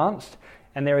and advanced,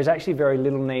 and there is actually very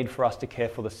little need for us to care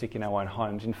for the sick in our own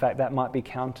homes. In fact, that might be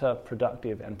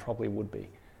counterproductive and probably would be,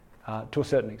 to a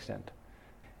certain extent.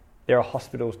 There are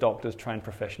hospitals, doctors, trained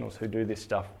professionals who do this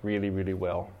stuff really, really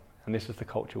well. And this is the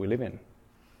culture we live in.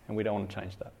 And we don't want to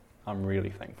change that. I'm really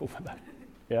thankful for that.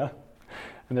 Yeah?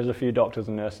 And there's a few doctors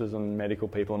and nurses and medical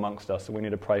people amongst us, so we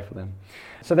need to pray for them.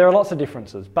 So there are lots of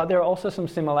differences, but there are also some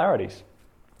similarities.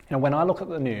 When I look at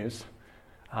the news,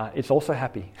 it's also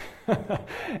happy.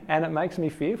 And it makes me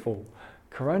fearful.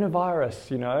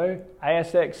 Coronavirus,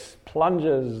 ASX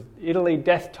plunges, Italy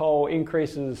death toll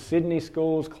increases, Sydney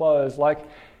schools close.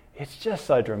 It's just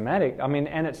so dramatic.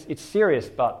 And it's serious,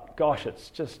 but gosh,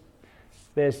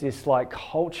 there's this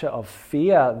culture of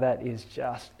fear that is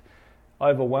just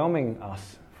overwhelming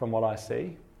us from what I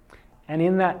see. And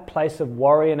in that place of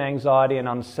worry and anxiety and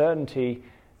uncertainty,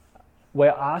 we're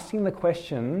asking the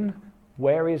question,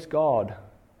 where is God?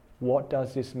 What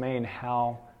does this mean?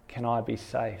 How can I be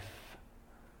safe?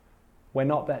 We're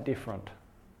not that different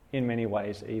in many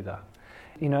ways either.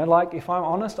 If I'm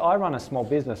honest, I run a small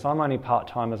business. I'm only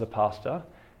part-time as a pastor,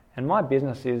 and my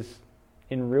business is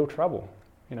in real trouble.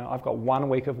 I've got 1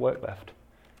 week of work left.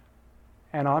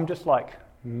 And I'm just like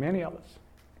many others.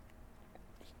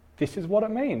 This is what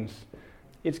it means.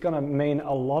 It's going to mean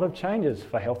a lot of changes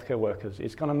for healthcare workers.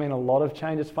 It's going to mean a lot of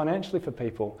changes financially for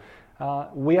people.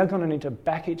 We are going to need to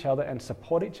back each other and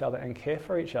support each other and care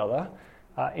for each other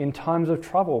in times of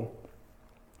trouble.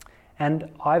 And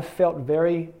I've felt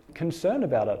very concerned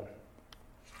about it.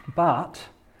 But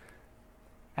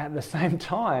at the same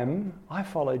time, I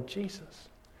followed Jesus.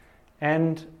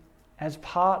 And as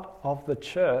part of the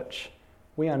church,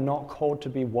 we are not called to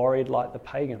be worried like the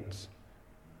pagans.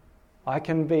 I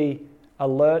can be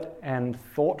alert and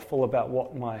thoughtful about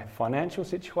what my financial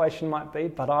situation might be,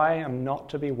 but I am not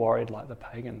to be worried like the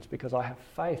pagans because I have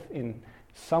faith in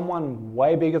someone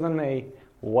way bigger than me,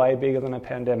 way bigger than a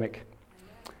pandemic.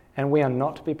 And we are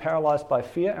not to be paralyzed by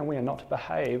fear, and we are not to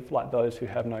behave like those who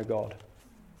have no God.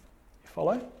 You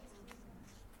follow?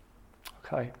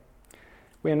 Okay.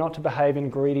 We are not to behave in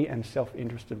greedy and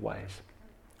self-interested ways.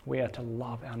 We are to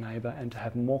love our neighbour and to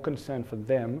have more concern for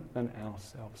them than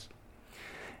ourselves.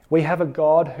 We have a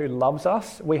God who loves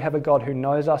us, we have a God who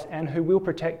knows us and who will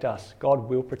protect us. God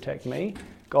will protect me,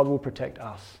 God will protect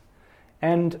us.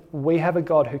 And we have a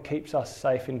God who keeps us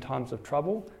safe in times of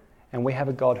trouble, and we have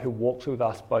a God who walks with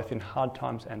us both in hard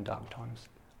times and dark times.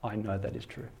 I know that is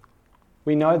true.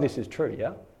 We know this is true,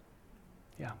 yeah?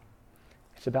 Yeah.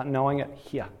 It's about knowing it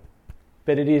here.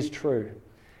 But it is true.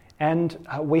 And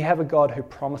we have a God who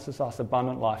promises us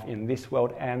abundant life in this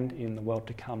world and in the world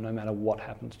to come, no matter what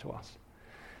happens to us.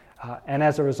 And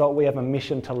as a result, we have a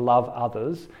mission to love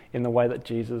others in the way that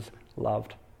Jesus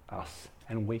loved us.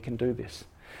 And we can do this.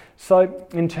 So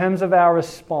in terms of our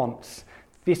response,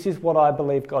 this is what I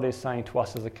believe God is saying to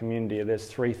us as a community. There's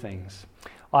 3 things.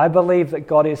 I believe that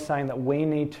God is saying that we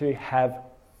need to have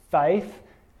faith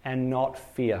and not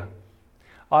fear.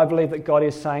 I believe that God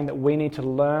is saying that we need to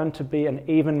learn to be an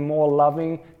even more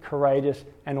loving, courageous,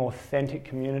 and authentic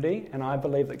community. And I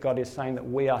believe that God is saying that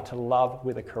we are to love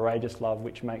with a courageous love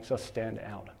which makes us stand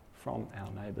out from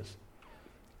our neighbours.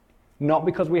 Not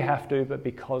because we have to, but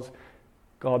because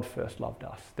God first loved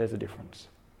us. There's a difference.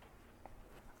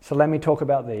 So let me talk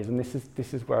about these, and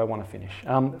this is where I want to finish.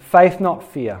 Faith, not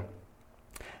fear.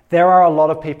 There are a lot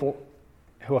of people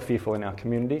who are fearful in our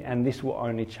community, and this will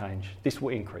only change. This will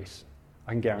increase.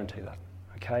 I can guarantee that,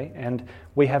 okay? And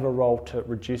we have a role to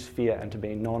reduce fear and to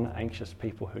be non-anxious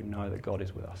people who know that God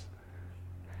is with us.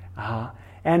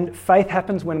 And faith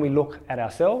happens when we look at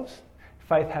ourselves.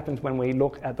 Faith happens when we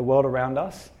look at the world around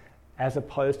us, as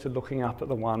opposed to looking up at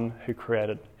the one who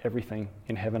created everything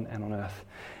in heaven and on earth.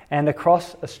 And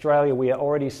across Australia, we are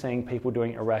already seeing people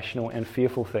doing irrational and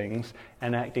fearful things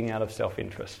and acting out of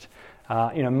self-interest.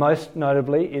 Most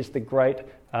notably is the great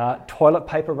toilet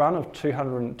paper run of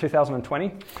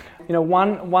 2020.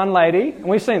 One lady, and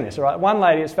we've seen this, all right? One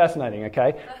lady, it's fascinating,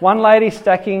 okay? One lady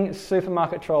stacking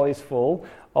supermarket trolleys full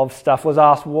of stuff was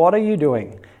asked, "What are you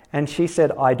doing?" And she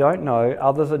said, "I don't know.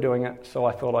 Others are doing it, so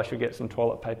I thought I should get some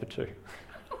toilet paper too."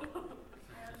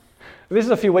 This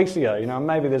is a few weeks ago,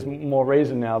 maybe there's more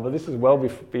reason now, but this is well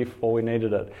before we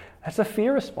needed it. That's a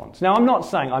fear response. Now, I'm not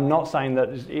saying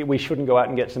that we shouldn't go out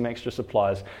and get some extra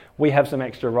supplies. We have some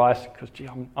extra rice, because,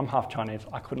 I'm half Chinese.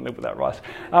 I couldn't live without rice.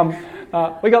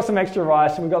 We got some extra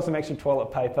rice and we got some extra toilet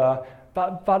paper,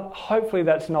 but hopefully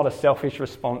that's not a selfish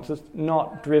response. It's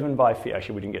not driven by fear.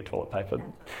 Actually, we didn't get toilet paper.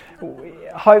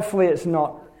 Hopefully it's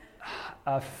not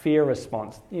a fear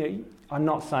response. I'm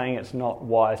not saying it's not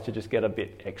wise to just get a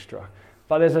bit extra,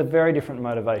 but there's a very different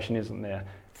motivation, isn't there?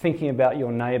 Thinking about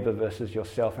your neighbour versus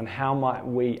yourself, and how might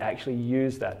we actually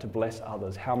use that to bless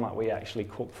others? How might we actually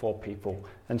cook for people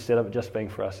instead of it just being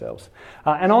for ourselves?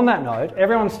 And on that note,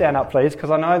 everyone stand up, please, because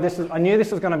I knew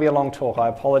this was going to be a long talk. I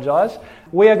apologise.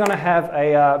 We are going to have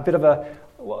a bit of a...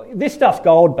 Well, this stuff's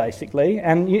gold, basically,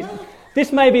 and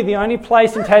this may be the only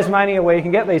place in Tasmania where you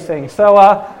can get these things. So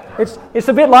it's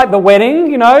a bit like the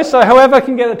wedding, so whoever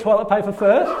can get the toilet paper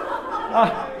first.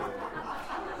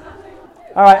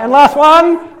 All right, and last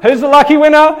one. Who's the lucky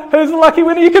winner? Who's the lucky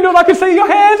winner? You can do it. I can see your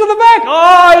hands on the back.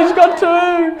 Oh, he's got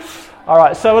two. All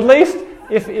right, so at least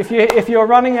if you're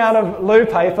running out of loo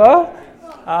paper,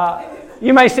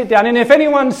 you may sit down. And if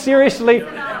anyone's seriously...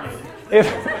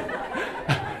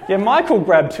 Michael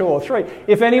grabbed 2 or 3.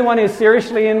 If anyone is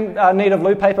seriously in need of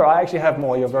loo paper, I actually have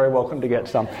more. You're very welcome to get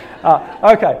some.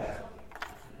 Okay.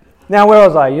 Now, where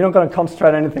was I? You're not going to concentrate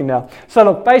on anything now. So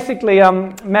look, basically,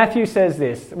 Matthew says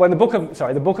this. Well, the book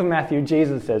of Matthew,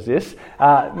 Jesus says this.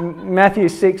 Matthew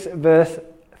 6, verse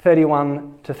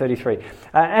 31 to 33.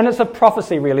 And it's a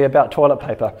prophecy, really, about toilet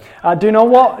paper. Do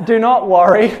not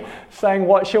worry, saying,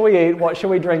 "What shall we eat? What shall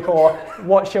we drink? Or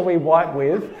what shall we wipe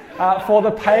with?" For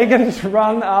the pagans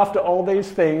run after all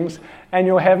these things, and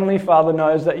your heavenly Father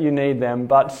knows that you need them.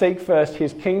 But seek first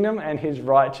his kingdom and his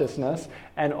righteousness,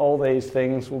 and all these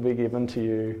things will be given to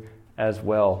you as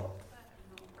well.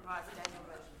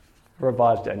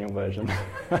 Revised Daniel version.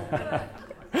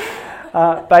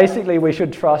 Basically, we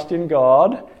should trust in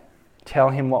God, tell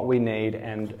him what we need,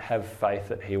 and have faith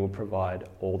that he will provide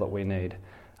all that we need.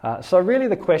 So really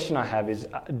the question I have is,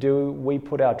 do we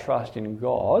put our trust in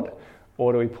God,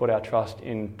 or do we put our trust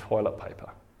in toilet paper?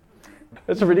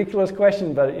 It's a ridiculous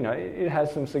question, but it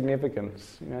has some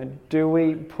significance. Do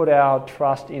we put our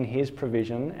trust in his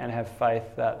provision and have faith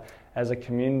that as a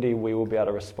community we will be able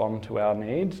to respond to our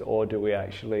needs, or do we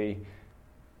actually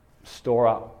store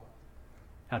up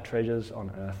our treasures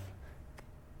on earth,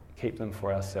 keep them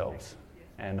for ourselves,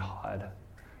 and hide?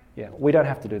 We don't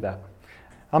have to do that.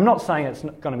 I'm not saying it's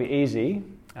not going to be easy,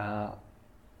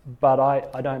 but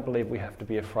I don't believe we have to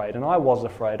be afraid. And I was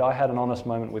afraid. I had an honest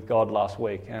moment with God last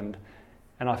week, and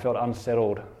I felt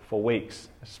unsettled for weeks,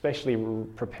 especially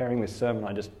preparing this sermon.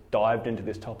 I just dived into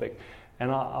this topic,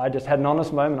 and I just had an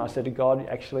honest moment. I said to God,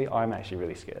 I'm actually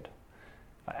really scared.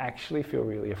 I actually feel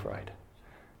really afraid.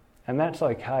 And that's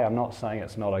okay. I'm not saying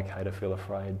it's not okay to feel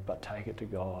afraid, but take it to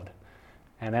God.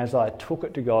 And as I took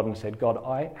it to God and said, "God,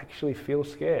 I actually feel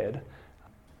scared,"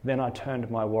 then I turned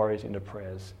my worries into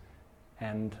prayers.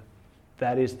 And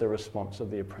that is the response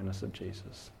of the apprentice of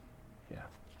Jesus.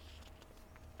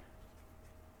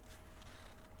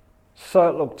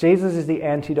 So look, Jesus is the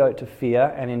antidote to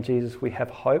fear, and in Jesus we have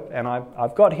hope. And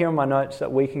I've got here in my notes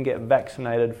that we can get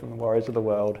vaccinated from the worries of the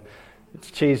world. It's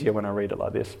cheesier when I read it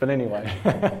like this, but anyway.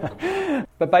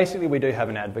 But basically we do have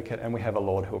an advocate, and we have a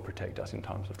Lord who will protect us in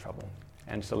times of trouble.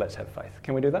 And so let's have faith.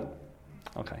 Can we do that?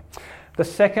 Okay. The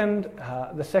second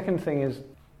thing is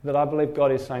that I believe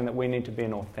God is saying that we need to be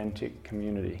an authentic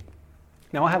community.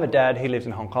 Now, I have a dad. He lives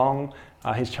in Hong Kong.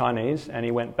 He's Chinese, and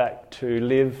he went back to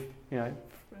live,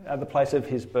 at the place of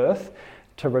his birth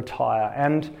to retire.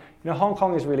 And Hong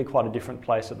Kong is really quite a different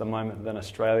place at the moment than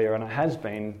Australia, and it has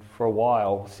been for a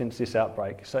while since this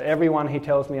outbreak. So everyone, he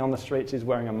tells me, on the streets is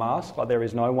wearing a mask. Like, there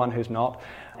is no one who's not.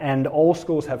 And all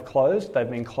schools have closed. They've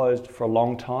been closed for a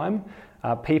long time.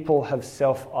 People have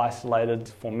self-isolated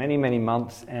for many, many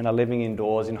months and are living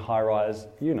indoors in high-rise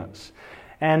units.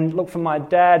 And look, for my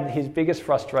dad, his biggest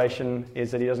frustration is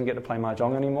that he doesn't get to play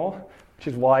Mahjong anymore, which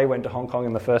is why he went to Hong Kong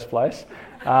in the first place,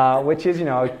 which is,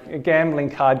 a gambling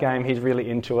card game. He's really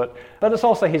into it. But it's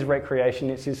also his recreation.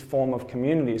 It's his form of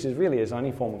community. It's really his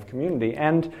only form of community.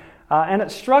 And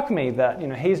it struck me that,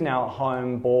 he's now at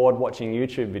home, bored, watching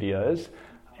YouTube videos.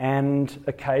 and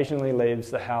occasionally leaves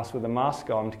the house with a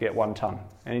mask on to get 1 ton.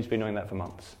 And he's been doing that for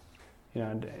months. You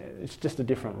know, it's just a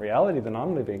different reality than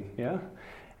I'm living, yeah?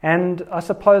 And I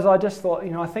suppose I just thought,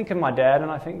 I think of my dad, and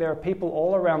I think there are people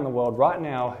all around the world right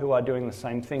now who are doing the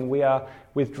same thing. We are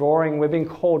withdrawing. We've been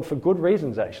called, for good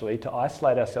reasons actually, to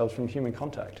isolate ourselves from human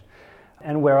contact.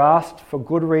 And we're asked for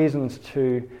good reasons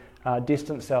to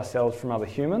distance ourselves from other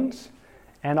humans.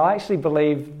 And I actually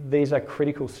believe these are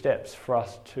critical steps for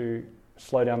us to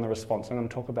slow down the response. I'm going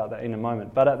to talk about that in a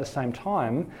moment. But at the same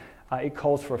time, it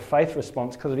calls for a faith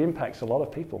response because it impacts a lot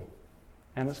of people.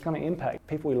 And it's going to impact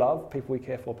people we love, people we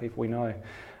care for, people we know.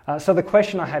 So the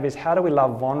question I have is, how do we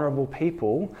love vulnerable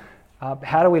people?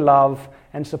 How do we love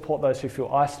and support those who feel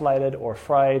isolated or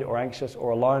afraid or anxious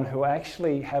or alone, who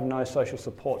actually have no social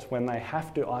supports when they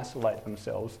have to isolate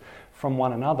themselves from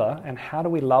one another? And how do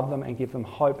we love them and give them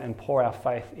hope and pour our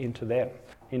faith into them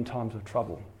in times of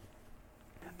trouble?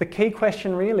 The key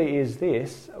question really is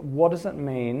this: what does it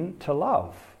mean to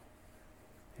love?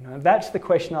 That's the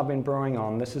question I've been brewing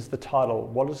on. This is the title.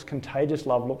 What does contagious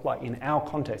love look like in our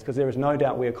context? Because there is no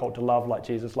doubt we are called to love like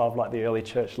Jesus loved, like the early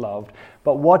church loved.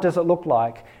 But what does it look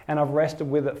like? And I've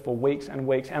wrestled with it for weeks and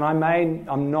weeks. And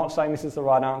I'm not saying this is the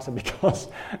right answer because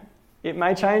it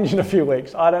may change in a few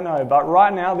weeks. I don't know. But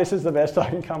right now, this is the best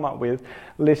I can come up with,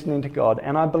 listening to God.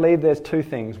 And I believe there's 2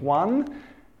 things. One,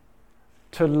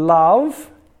 to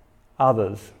love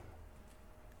others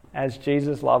as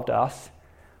Jesus loved us,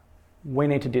 we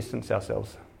need to distance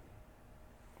ourselves.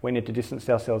 We need to distance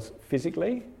ourselves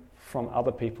physically from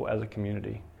other people as a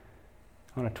community.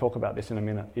 I'm going to talk about this in a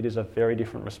minute. It is a very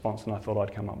different response than I thought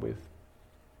I'd come up with.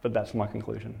 But that's my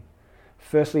conclusion.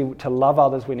 Firstly, to love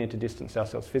others, we need to distance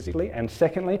ourselves physically. And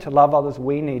secondly, to love others,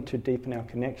 we need to deepen our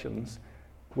connections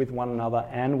with one another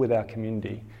and with our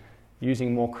community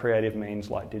using more creative means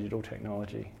like digital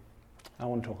technology. I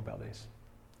want to talk about these.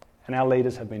 And our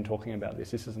leaders have been talking about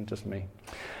this. This isn't just me.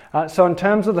 So in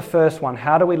terms of the first one,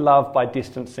 how do we love by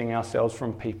distancing ourselves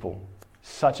from people?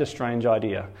 Such a strange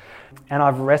idea. And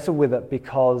I've wrestled with it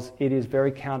because it is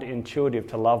very counterintuitive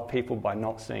to love people by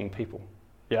not seeing people.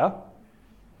 Yeah?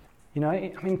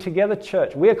 Together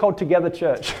Church. We are called Together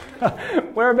Church.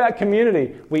 We're about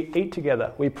community. We eat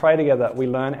together, we pray together, we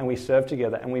learn and we serve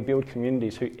together, and we build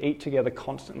communities who eat together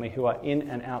constantly, who are in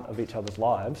and out of each other's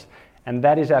lives. And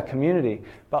that is our community.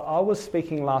 But I was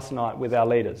speaking last night with our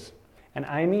leaders. And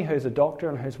Amy, who's a doctor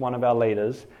and who's one of our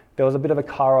leaders, there was a bit of a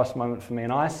kairos moment for me.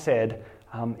 And I said,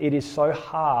 it is so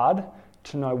hard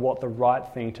to know what the right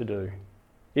thing to do.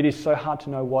 It is so hard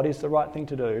to know what is the right thing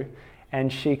to do.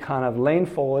 And she kind of leaned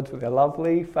forwards with her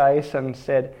lovely face and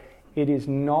said, it is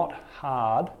not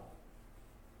hard,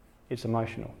 it's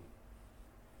emotional.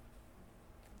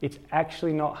 It's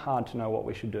actually not hard to know what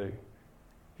we should do.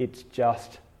 It's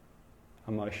just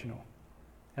emotional.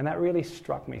 And that really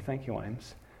struck me, thank you,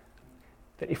 Ames,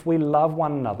 that if we love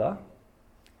one another,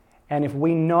 and if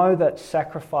we know that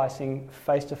sacrificing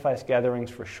face-to-face gatherings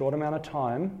for a short amount of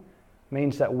time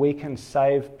means that we can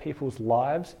save people's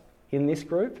lives in this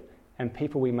group and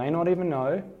people we may not even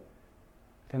know,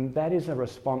 then that is a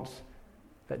response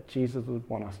that Jesus would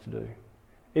want us to do.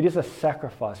 It is a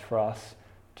sacrifice for us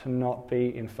to not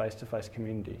be in face-to-face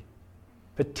community,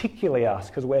 particularly us,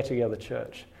 because we're Together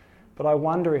Church. But I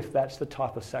wonder if that's the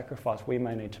type of sacrifice we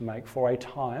may need to make for a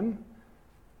time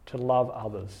to love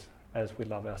others as we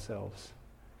love ourselves,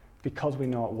 because we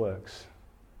know it works.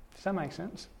 Does that make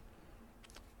sense?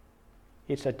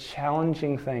 It's a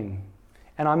challenging thing.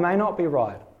 And I may not be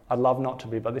right. I'd love not to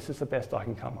be, but this is the best I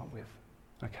can come up with.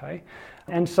 Okay?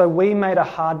 And so we made a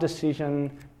hard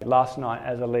decision last night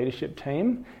as a leadership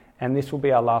team, and this will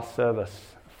be our last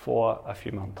service for a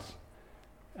few months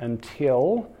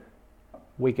until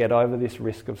we get over this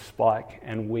risk of spike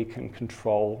and we can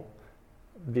control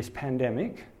this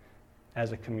pandemic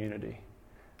as a community.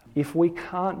 If we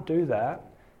can't do that,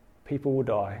 people will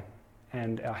die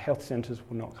and our health centres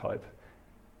will not cope,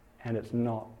 and it's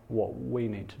not what we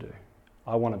need to do.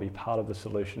 I want to be part of the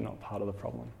solution, not part of the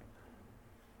problem.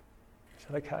 Is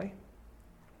that okay?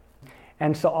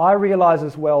 And so I realise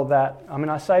as well that,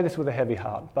 I say this with a heavy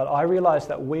heart, but I realise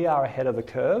that we are ahead of the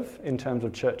curve in terms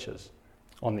of churches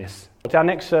on this. Our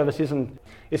next service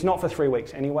it's not for 3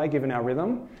 weeks anyway, given our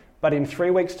rhythm, but in 3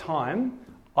 weeks' time,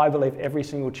 I believe every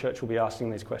single church will be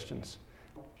asking these questions.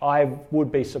 I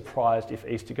would be surprised if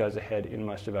Easter goes ahead in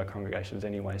most of our congregations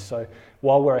anyway. So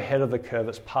while we're ahead of the curve,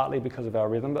 it's partly because of our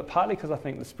rhythm, but partly because I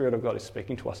think the Spirit of God is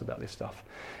speaking to us about this stuff.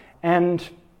 And,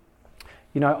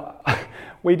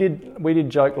 we did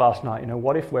joke last night,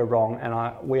 what if we're wrong and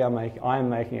I am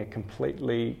making a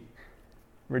completely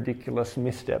ridiculous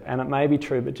misstep. And it may be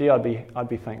true, but gee, I'd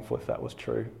be thankful if that was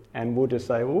true. And we'll just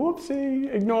say,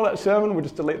 whoopsie, ignore that sermon, we'll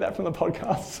just delete that from the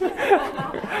podcast.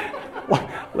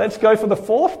 Let's go for the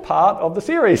fourth part of the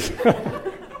series.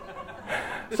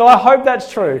 So I hope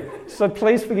that's true. So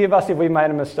please forgive us if we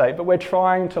made a mistake, but we're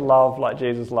trying to love like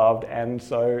Jesus loved, and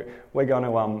so we're going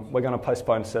to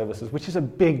postpone services, which is a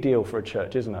big deal for a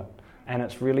church, isn't it? And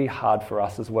it's really hard for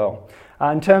us as well.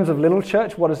 In terms of little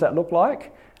church, what does that look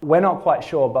like? We're not quite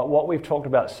sure, but what we've talked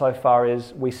about so far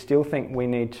is we still think we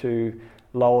need to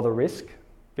lower the risk,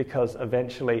 because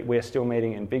eventually we're still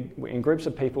meeting in groups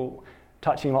of people,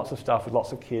 touching lots of stuff with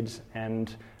lots of kids,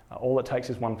 and all it takes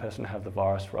is one person to have the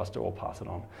virus for us to all pass it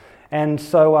on. And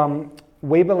so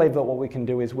we believe that what we can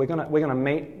do is we're going to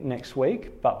meet next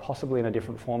week, but possibly in a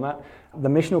different format. The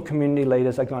missional community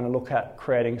leaders are going to look at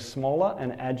creating smaller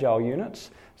and agile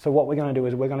units. So what we're going to do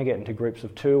is we're going to get into groups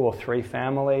of 2 or 3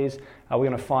 families. We're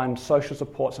going to find social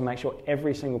supports and make sure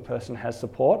every single person has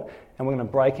support. And we're going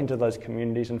to break into those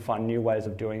communities and find new ways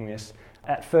of doing this.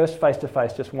 At first,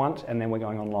 face-to-face just once, and then we're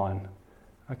going online.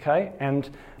 Okay, and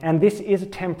this is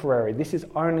temporary. This is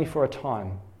only for a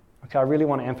time. Okay, I really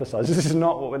want to emphasize this is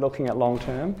not what we're looking at long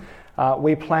term.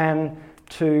 We plan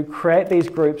to create these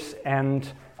groups and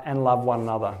love one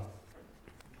another.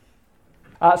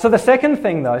 So the second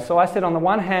thing though, so I said on the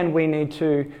one hand we need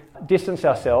to distance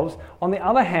ourselves. On the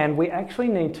other hand, we actually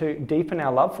need to deepen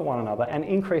our love for one another and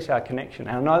increase our connection.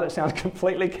 And I know that sounds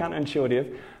completely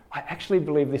counterintuitive. I actually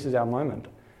believe this is our moment.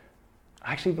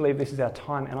 I actually believe this is our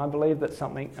time, and I believe that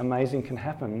something amazing can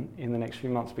happen in the next few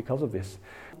months because of this.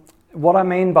 What I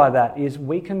mean by that is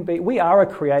we are a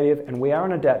creative and we are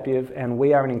an adaptive and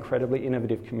we are an incredibly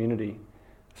innovative community.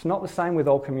 It's not the same with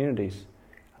all communities.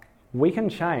 We can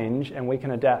change and we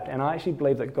can adapt, and I actually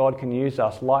believe that God can use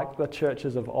us, like the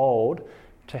churches of old,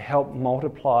 to help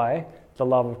multiply the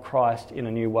love of Christ in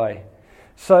a new way.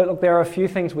 So look, there are a few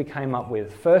things we came up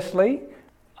with. Firstly,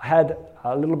 I had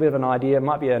a little bit of an idea. It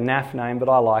might be a naff name, but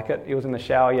I like it. It was in the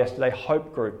shower yesterday,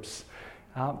 hope groups.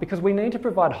 Because we need to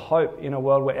provide hope in a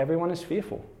world where everyone is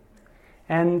fearful.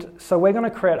 And so we're going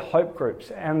to create hope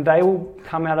groups, and they will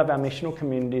come out of our missional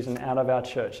communities and out of our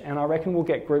church. And I reckon we'll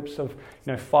get groups of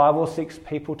 5 or 6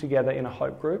 people together in a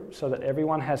hope group so that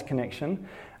everyone has connection.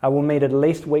 We'll meet at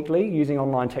least weekly using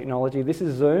online technology. This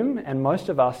is Zoom, and most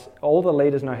of us, all the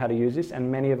leaders know how to use this, and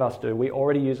many of us do. We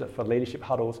already use it for leadership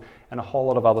huddles and a whole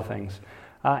lot of other things.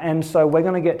 And so we're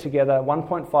going to get together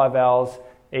 1.5 hours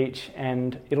each,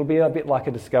 and it'll be a bit like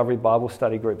a Discovery Bible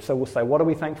study group. So we'll say, what are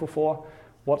we thankful for?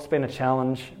 What's been a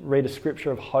challenge? Read a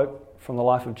scripture of hope from the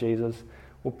life of Jesus.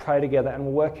 We'll pray together and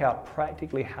we'll work out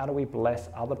practically how do we bless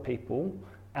other people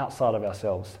outside of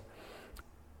ourselves.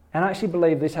 And I actually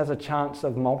believe this has a chance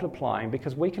of multiplying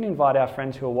because we can invite our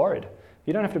friends who are worried.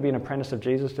 You don't have to be an apprentice of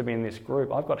Jesus to be in this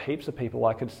group. I've got heaps of people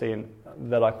I could see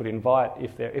that I could invite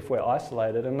if we're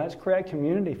isolated, and let's create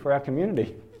community for our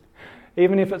community.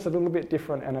 Even if it's a little bit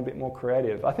different and a bit more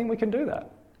creative. I think we can do that.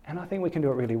 And I think we can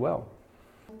do it really well.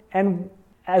 And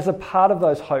as a part of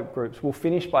those hope groups, we'll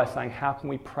finish by saying, how can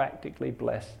we practically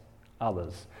bless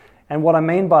others? And what I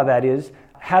mean by that is,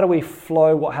 how do we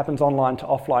flow what happens online to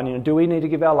offline? Do we need to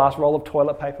give our last roll of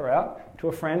toilet paper out to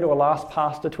a friend, or a last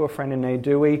pasta to a friend in need?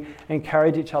 Do we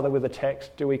encourage each other with a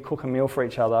text? Do we cook a meal for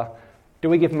each other? Do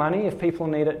we give money if people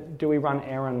need it? Do we run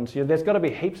errands? There's got to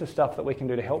be heaps of stuff that we can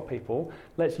do to help people.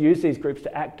 Let's use these groups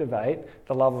to activate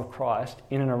the love of Christ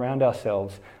in and around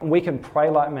ourselves. And we can pray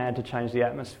like mad to change the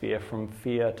atmosphere from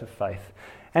fear to faith.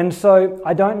 And so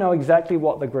I don't know exactly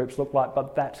what the groups look like,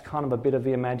 but that's kind of a bit of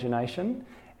the imagination.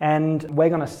 And we're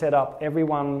going to set up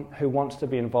everyone who wants to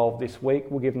be involved this week.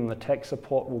 We'll give them the tech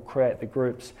support, we'll create the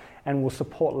groups, and we'll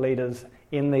support leaders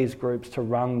in these groups to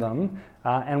run them.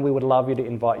 And we would love you to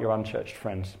invite your unchurched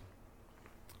friends.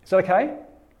 Is that okay?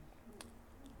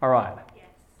 All right. Yes.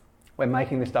 We're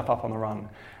making this stuff up on the run.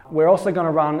 We're also going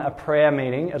to run a prayer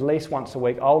meeting at least once a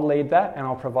week. I'll lead that and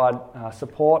I'll provide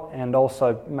support and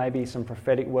also maybe some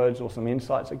prophetic words or some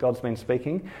insights that God's been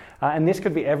speaking. And this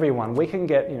could be everyone. We can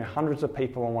get hundreds of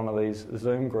people on one of these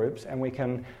Zoom groups, and we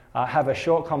can have a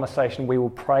short conversation. We will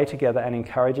pray together and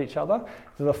encourage each other.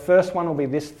 So the first one will be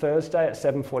this Thursday at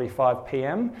 7:45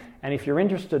 p.m. And if you're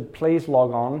interested, please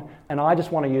log on. And I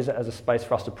just want to use it as a space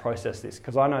for us to process this,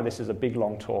 because I know this is a big,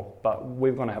 long talk, but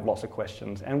we're going to have lots of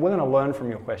questions. And we're going to learn from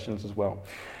your questions as well.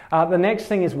 The next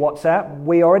thing is WhatsApp.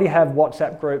 We already have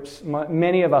WhatsApp groups.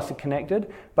 Many of us are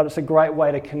connected, but it's a great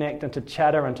way to connect and to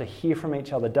chatter and to hear from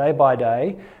each other day by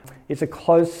day. It's a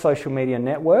closed social media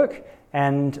network.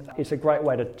 And it's a great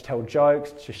way to tell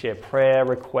jokes, to share prayer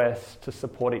requests, to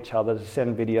support each other, to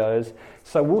send videos.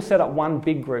 So we'll set up one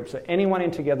big group. So anyone in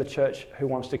Together Church who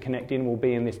wants to connect in will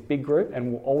be in this big group,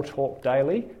 and we'll all talk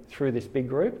daily through this big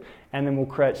group. And then we'll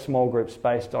create small groups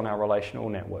based on our relational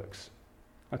networks.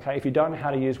 Okay, if you don't know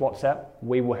how to use WhatsApp,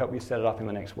 we will help you set it up in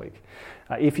the next week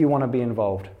if you want to be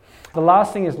involved. The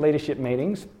last thing is leadership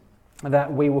meetings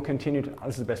that we will continue to...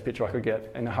 this is the best picture I could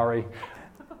get in a hurry.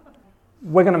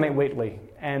 We're going to meet weekly,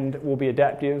 and we'll be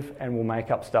adaptive and we'll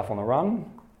make up stuff on the run,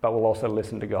 but we'll also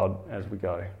listen to God as we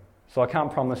go. So I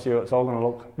can't promise you it's all going to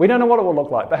look... we don't know what it will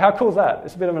look like, but how cool is that?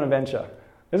 It's a bit of an adventure.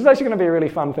 This is actually going to be a really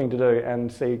fun thing to do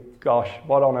and see, gosh,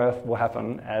 what on earth will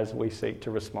happen as we seek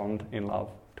to respond in love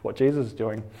to what Jesus is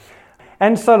doing.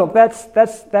 And so look,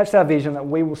 that's our vision, that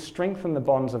we will strengthen the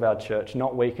bonds of our church,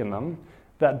 not weaken them.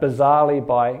 That bizarrely,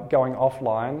 by going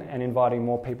offline and inviting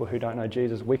more people who don't know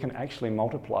Jesus, we can actually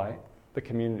multiply the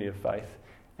community of faith.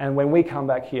 And when we come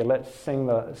back here, let's sing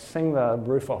the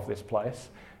roof off this place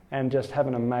and just have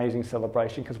an amazing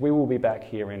celebration, because we will be back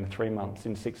here in 3 months,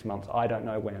 in 6 months, I don't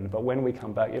know when, but when we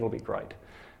come back, it'll be great.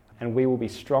 And we will be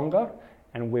stronger,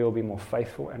 and we will be more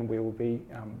faithful, and we will be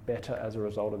better as a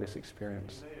result of this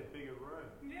experience.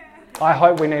 I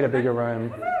hope we need a bigger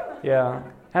room. Yeah.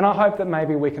 And I hope that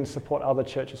maybe we can support other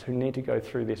churches who need to go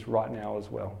through this right now as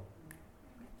well.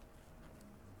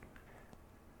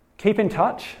 Keep in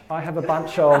touch. I have a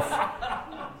bunch of...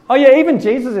 oh yeah, even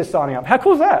Jesus is signing up. How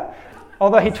cool is that?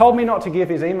 Although he told me not to give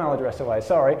his email address away,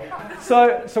 sorry.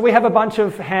 So we have a bunch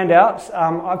of handouts.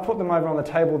 I've put them over on the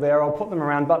table there. I'll put them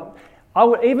around. But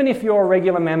even if you're a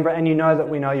regular member and you know that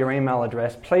we know your email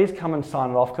address, please come and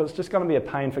sign it off, because it's just going to be a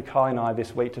pain for Kylie and I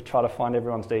this week to try to find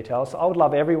everyone's details. So I would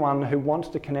love everyone who wants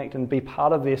to connect and be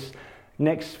part of this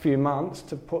next few months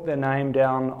to put their name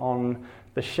down on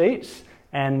the sheets.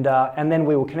 And then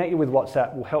we will connect you with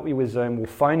WhatsApp, we'll help you with Zoom, we'll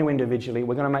phone you individually.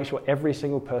 We're going to make sure every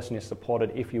single person is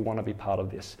supported if you want to be part of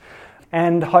this.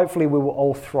 And hopefully we will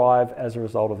all thrive as a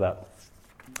result of that.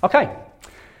 Okay,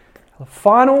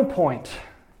 final point.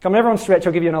 Come on, everyone stretch,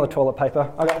 I'll give you another toilet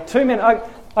paper. I've got 2 minutes,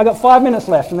 I've got 5 minutes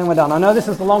left and then we're done. I know this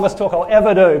is the longest talk I'll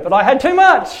ever do, but I had too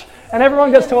much and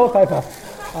everyone gets toilet paper.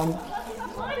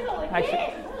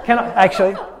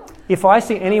 Actually, if I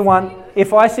see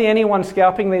anyone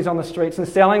scalping these on the streets and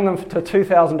selling them to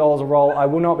 $2,000 a roll, I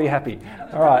will not be happy.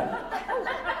 All right.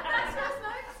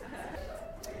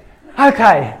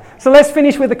 Okay, so let's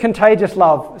finish with the contagious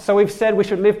love. So we've said we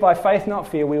should live by faith, not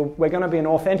fear. We're going to be an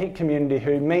authentic community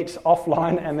who meets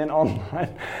offline and then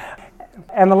online.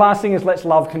 And the last thing is, let's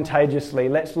love contagiously.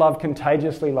 Let's love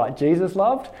contagiously like Jesus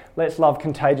loved. Let's love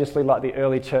contagiously like the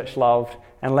early church loved.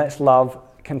 And let's love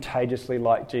contagiously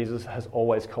like Jesus has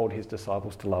always called his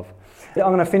disciples to love. I'm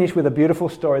going to finish with a beautiful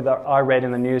story that I read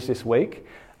in the news this week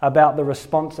about the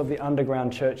response of the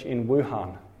underground church in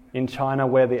Wuhan, in China,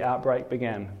 where the outbreak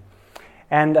began.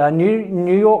 And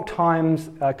New York Times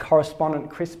correspondent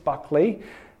Chris Buckley,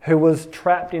 who was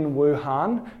trapped in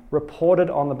Wuhan, reported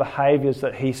on the behaviours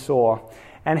that he saw.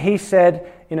 And he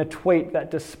said in a tweet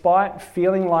that despite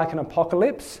feeling like an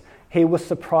apocalypse, he was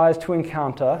surprised to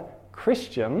encounter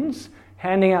Christians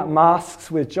handing out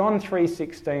masks with John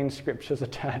 3:16 scriptures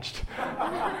attached.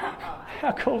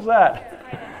 How cool is that?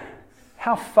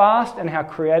 How fast and how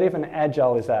creative and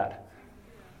agile is that?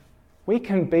 We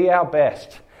can be our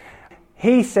best.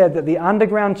 He said that the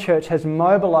underground church has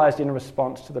mobilised in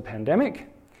response to the pandemic.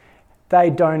 They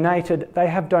have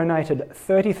donated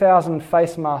 30,000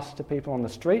 face masks to people on the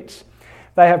streets.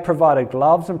 They have provided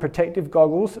gloves and protective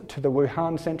goggles to the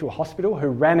Wuhan Central Hospital, who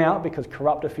ran out because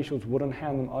corrupt officials wouldn't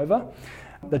hand them over.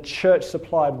 The church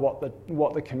supplied what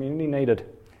the community needed.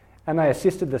 And they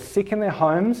assisted the sick in their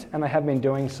homes, and they have been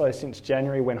doing so since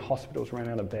January when hospitals ran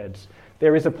out of beds.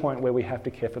 There is a point where we have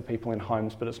to care for people in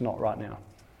homes, but it's not right now.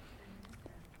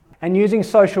 And using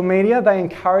social media, they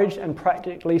encouraged and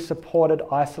practically supported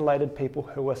isolated people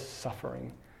who were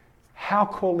suffering. How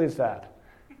cool is that?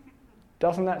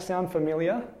 Doesn't that sound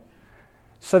familiar?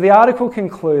 So the article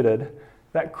concluded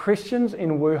that Christians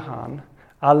in Wuhan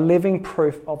are living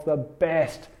proof of the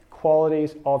best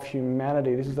qualities of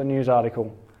humanity. This is a news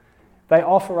article. They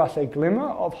offer us a glimmer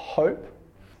of hope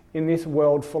in this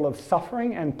world full of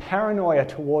suffering and paranoia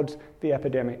towards the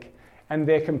epidemic. And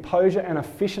their composure and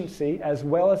efficiency, as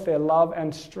well as their love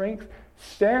and strength,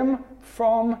 stem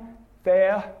from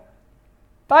their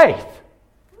faith.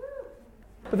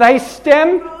 They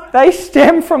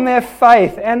stem from their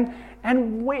faith,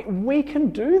 and we can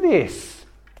do this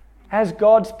as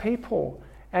God's people,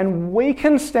 and we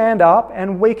can stand up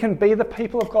and we can be the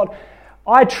people of God.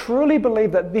 I truly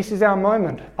believe that this is our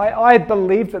moment. I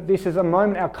believe that this is a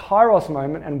moment, our Kairos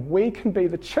moment, and we can be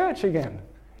the church again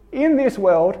in this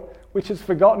world which has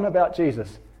forgotten about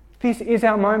Jesus. This is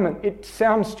our moment. It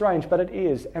sounds strange, but it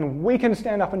is. And we can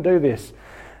stand up and do this.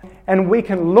 And we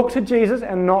can look to Jesus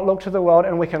and not look to the world,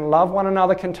 and we can love one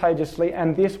another contagiously,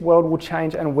 and this world will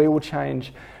change and we will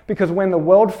change. Because when the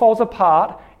world falls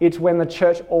apart, it's when the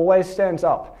church always stands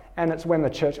up. And it's when the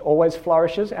church always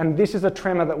flourishes, and this is a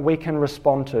tremor that we can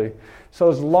respond to. So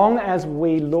as long as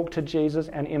we look to Jesus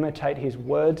and imitate his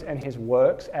words and his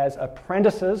works as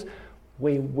apprentices,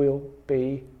 we will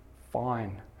be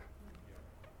fine.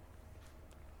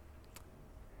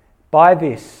 By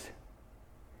this,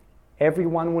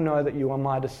 everyone will know that you are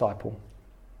my disciple,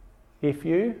 if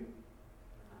you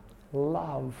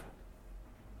love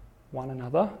one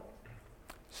another.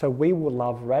 So we will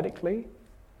love radically,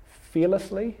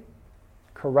 fearlessly,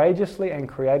 courageously and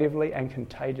creatively and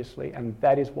contagiously, and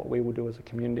that is what we will do as a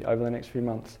community over the next few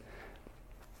months.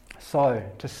 So,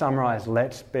 to summarise,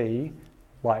 let's be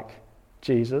like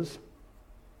Jesus.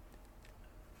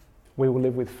 We will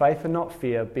live with faith and not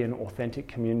fear, be an authentic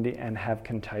community and have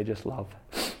contagious love.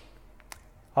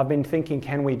 I've been thinking,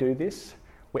 can we do this?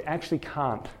 We actually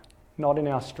can't, not in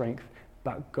our strength,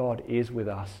 but God is with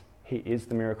us. He is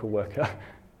the miracle worker,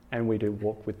 and we do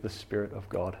walk with the Spirit of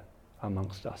God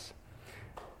amongst us.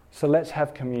 So let's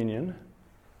have communion.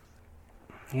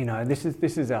 You know, this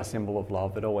is our symbol of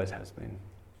love. It always has been.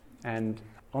 And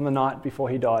on the night before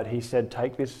he died, he said,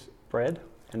 take this bread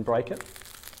and break it.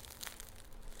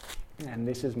 And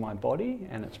this is my body,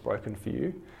 and it's broken for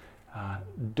you.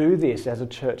 Do this as a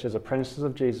church, as apprentices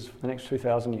of Jesus for the next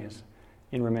 2,000 years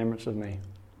in remembrance of me.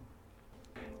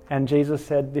 And Jesus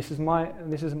said, this is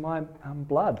my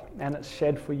blood, and it's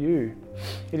shed for you.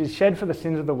 It is shed for the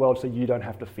sins of the world so you don't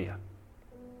have to fear.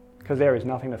 Because there is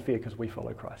nothing to fear because we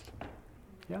follow Christ.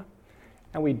 Yeah?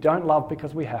 And we don't love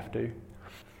because we have to.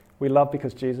 We love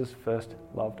because Jesus first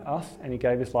loved us, and he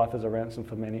gave his life as a ransom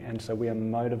for many, and so we are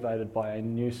motivated by a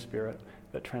new spirit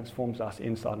that transforms us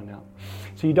inside and out.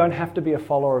 So you don't have to be a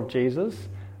follower of Jesus.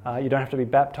 You don't have to be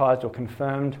baptized or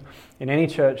confirmed in any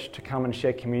church to come and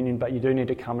share communion, but you do need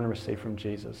to come and receive from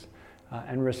Jesus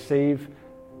and receive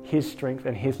his strength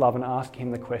and his love and ask him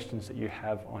the questions that you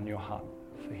have on your heart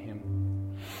for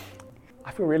him. I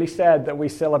feel really sad that we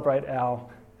celebrate our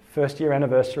first year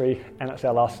anniversary and it's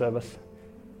our last service,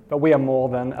 but we are more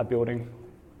than a building.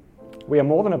 We are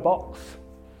more than a box.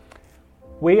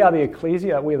 We are the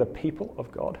ecclesia, we are the people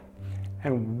of God,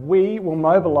 and we will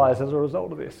mobilize as a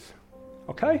result of this.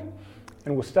 Okay?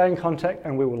 And we'll stay in contact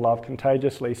and we will love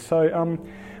contagiously. So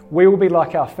we will be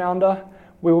like our founder,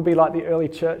 we will be like the early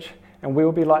church, and we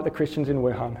will be like the Christians in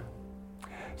Wuhan.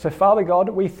 So Father God,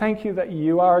 we thank you that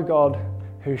you are a God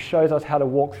who shows us how to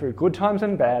walk through good times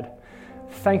and bad.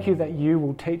 Thank you that you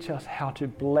will teach us how to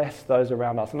bless those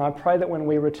around us. And I pray that when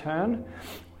we return,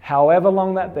 however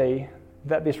long that be,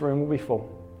 that this room will be full.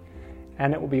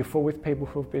 And it will be full with people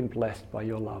who have been blessed by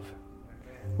your love.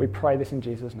 We pray this in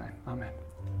Jesus' name. Amen.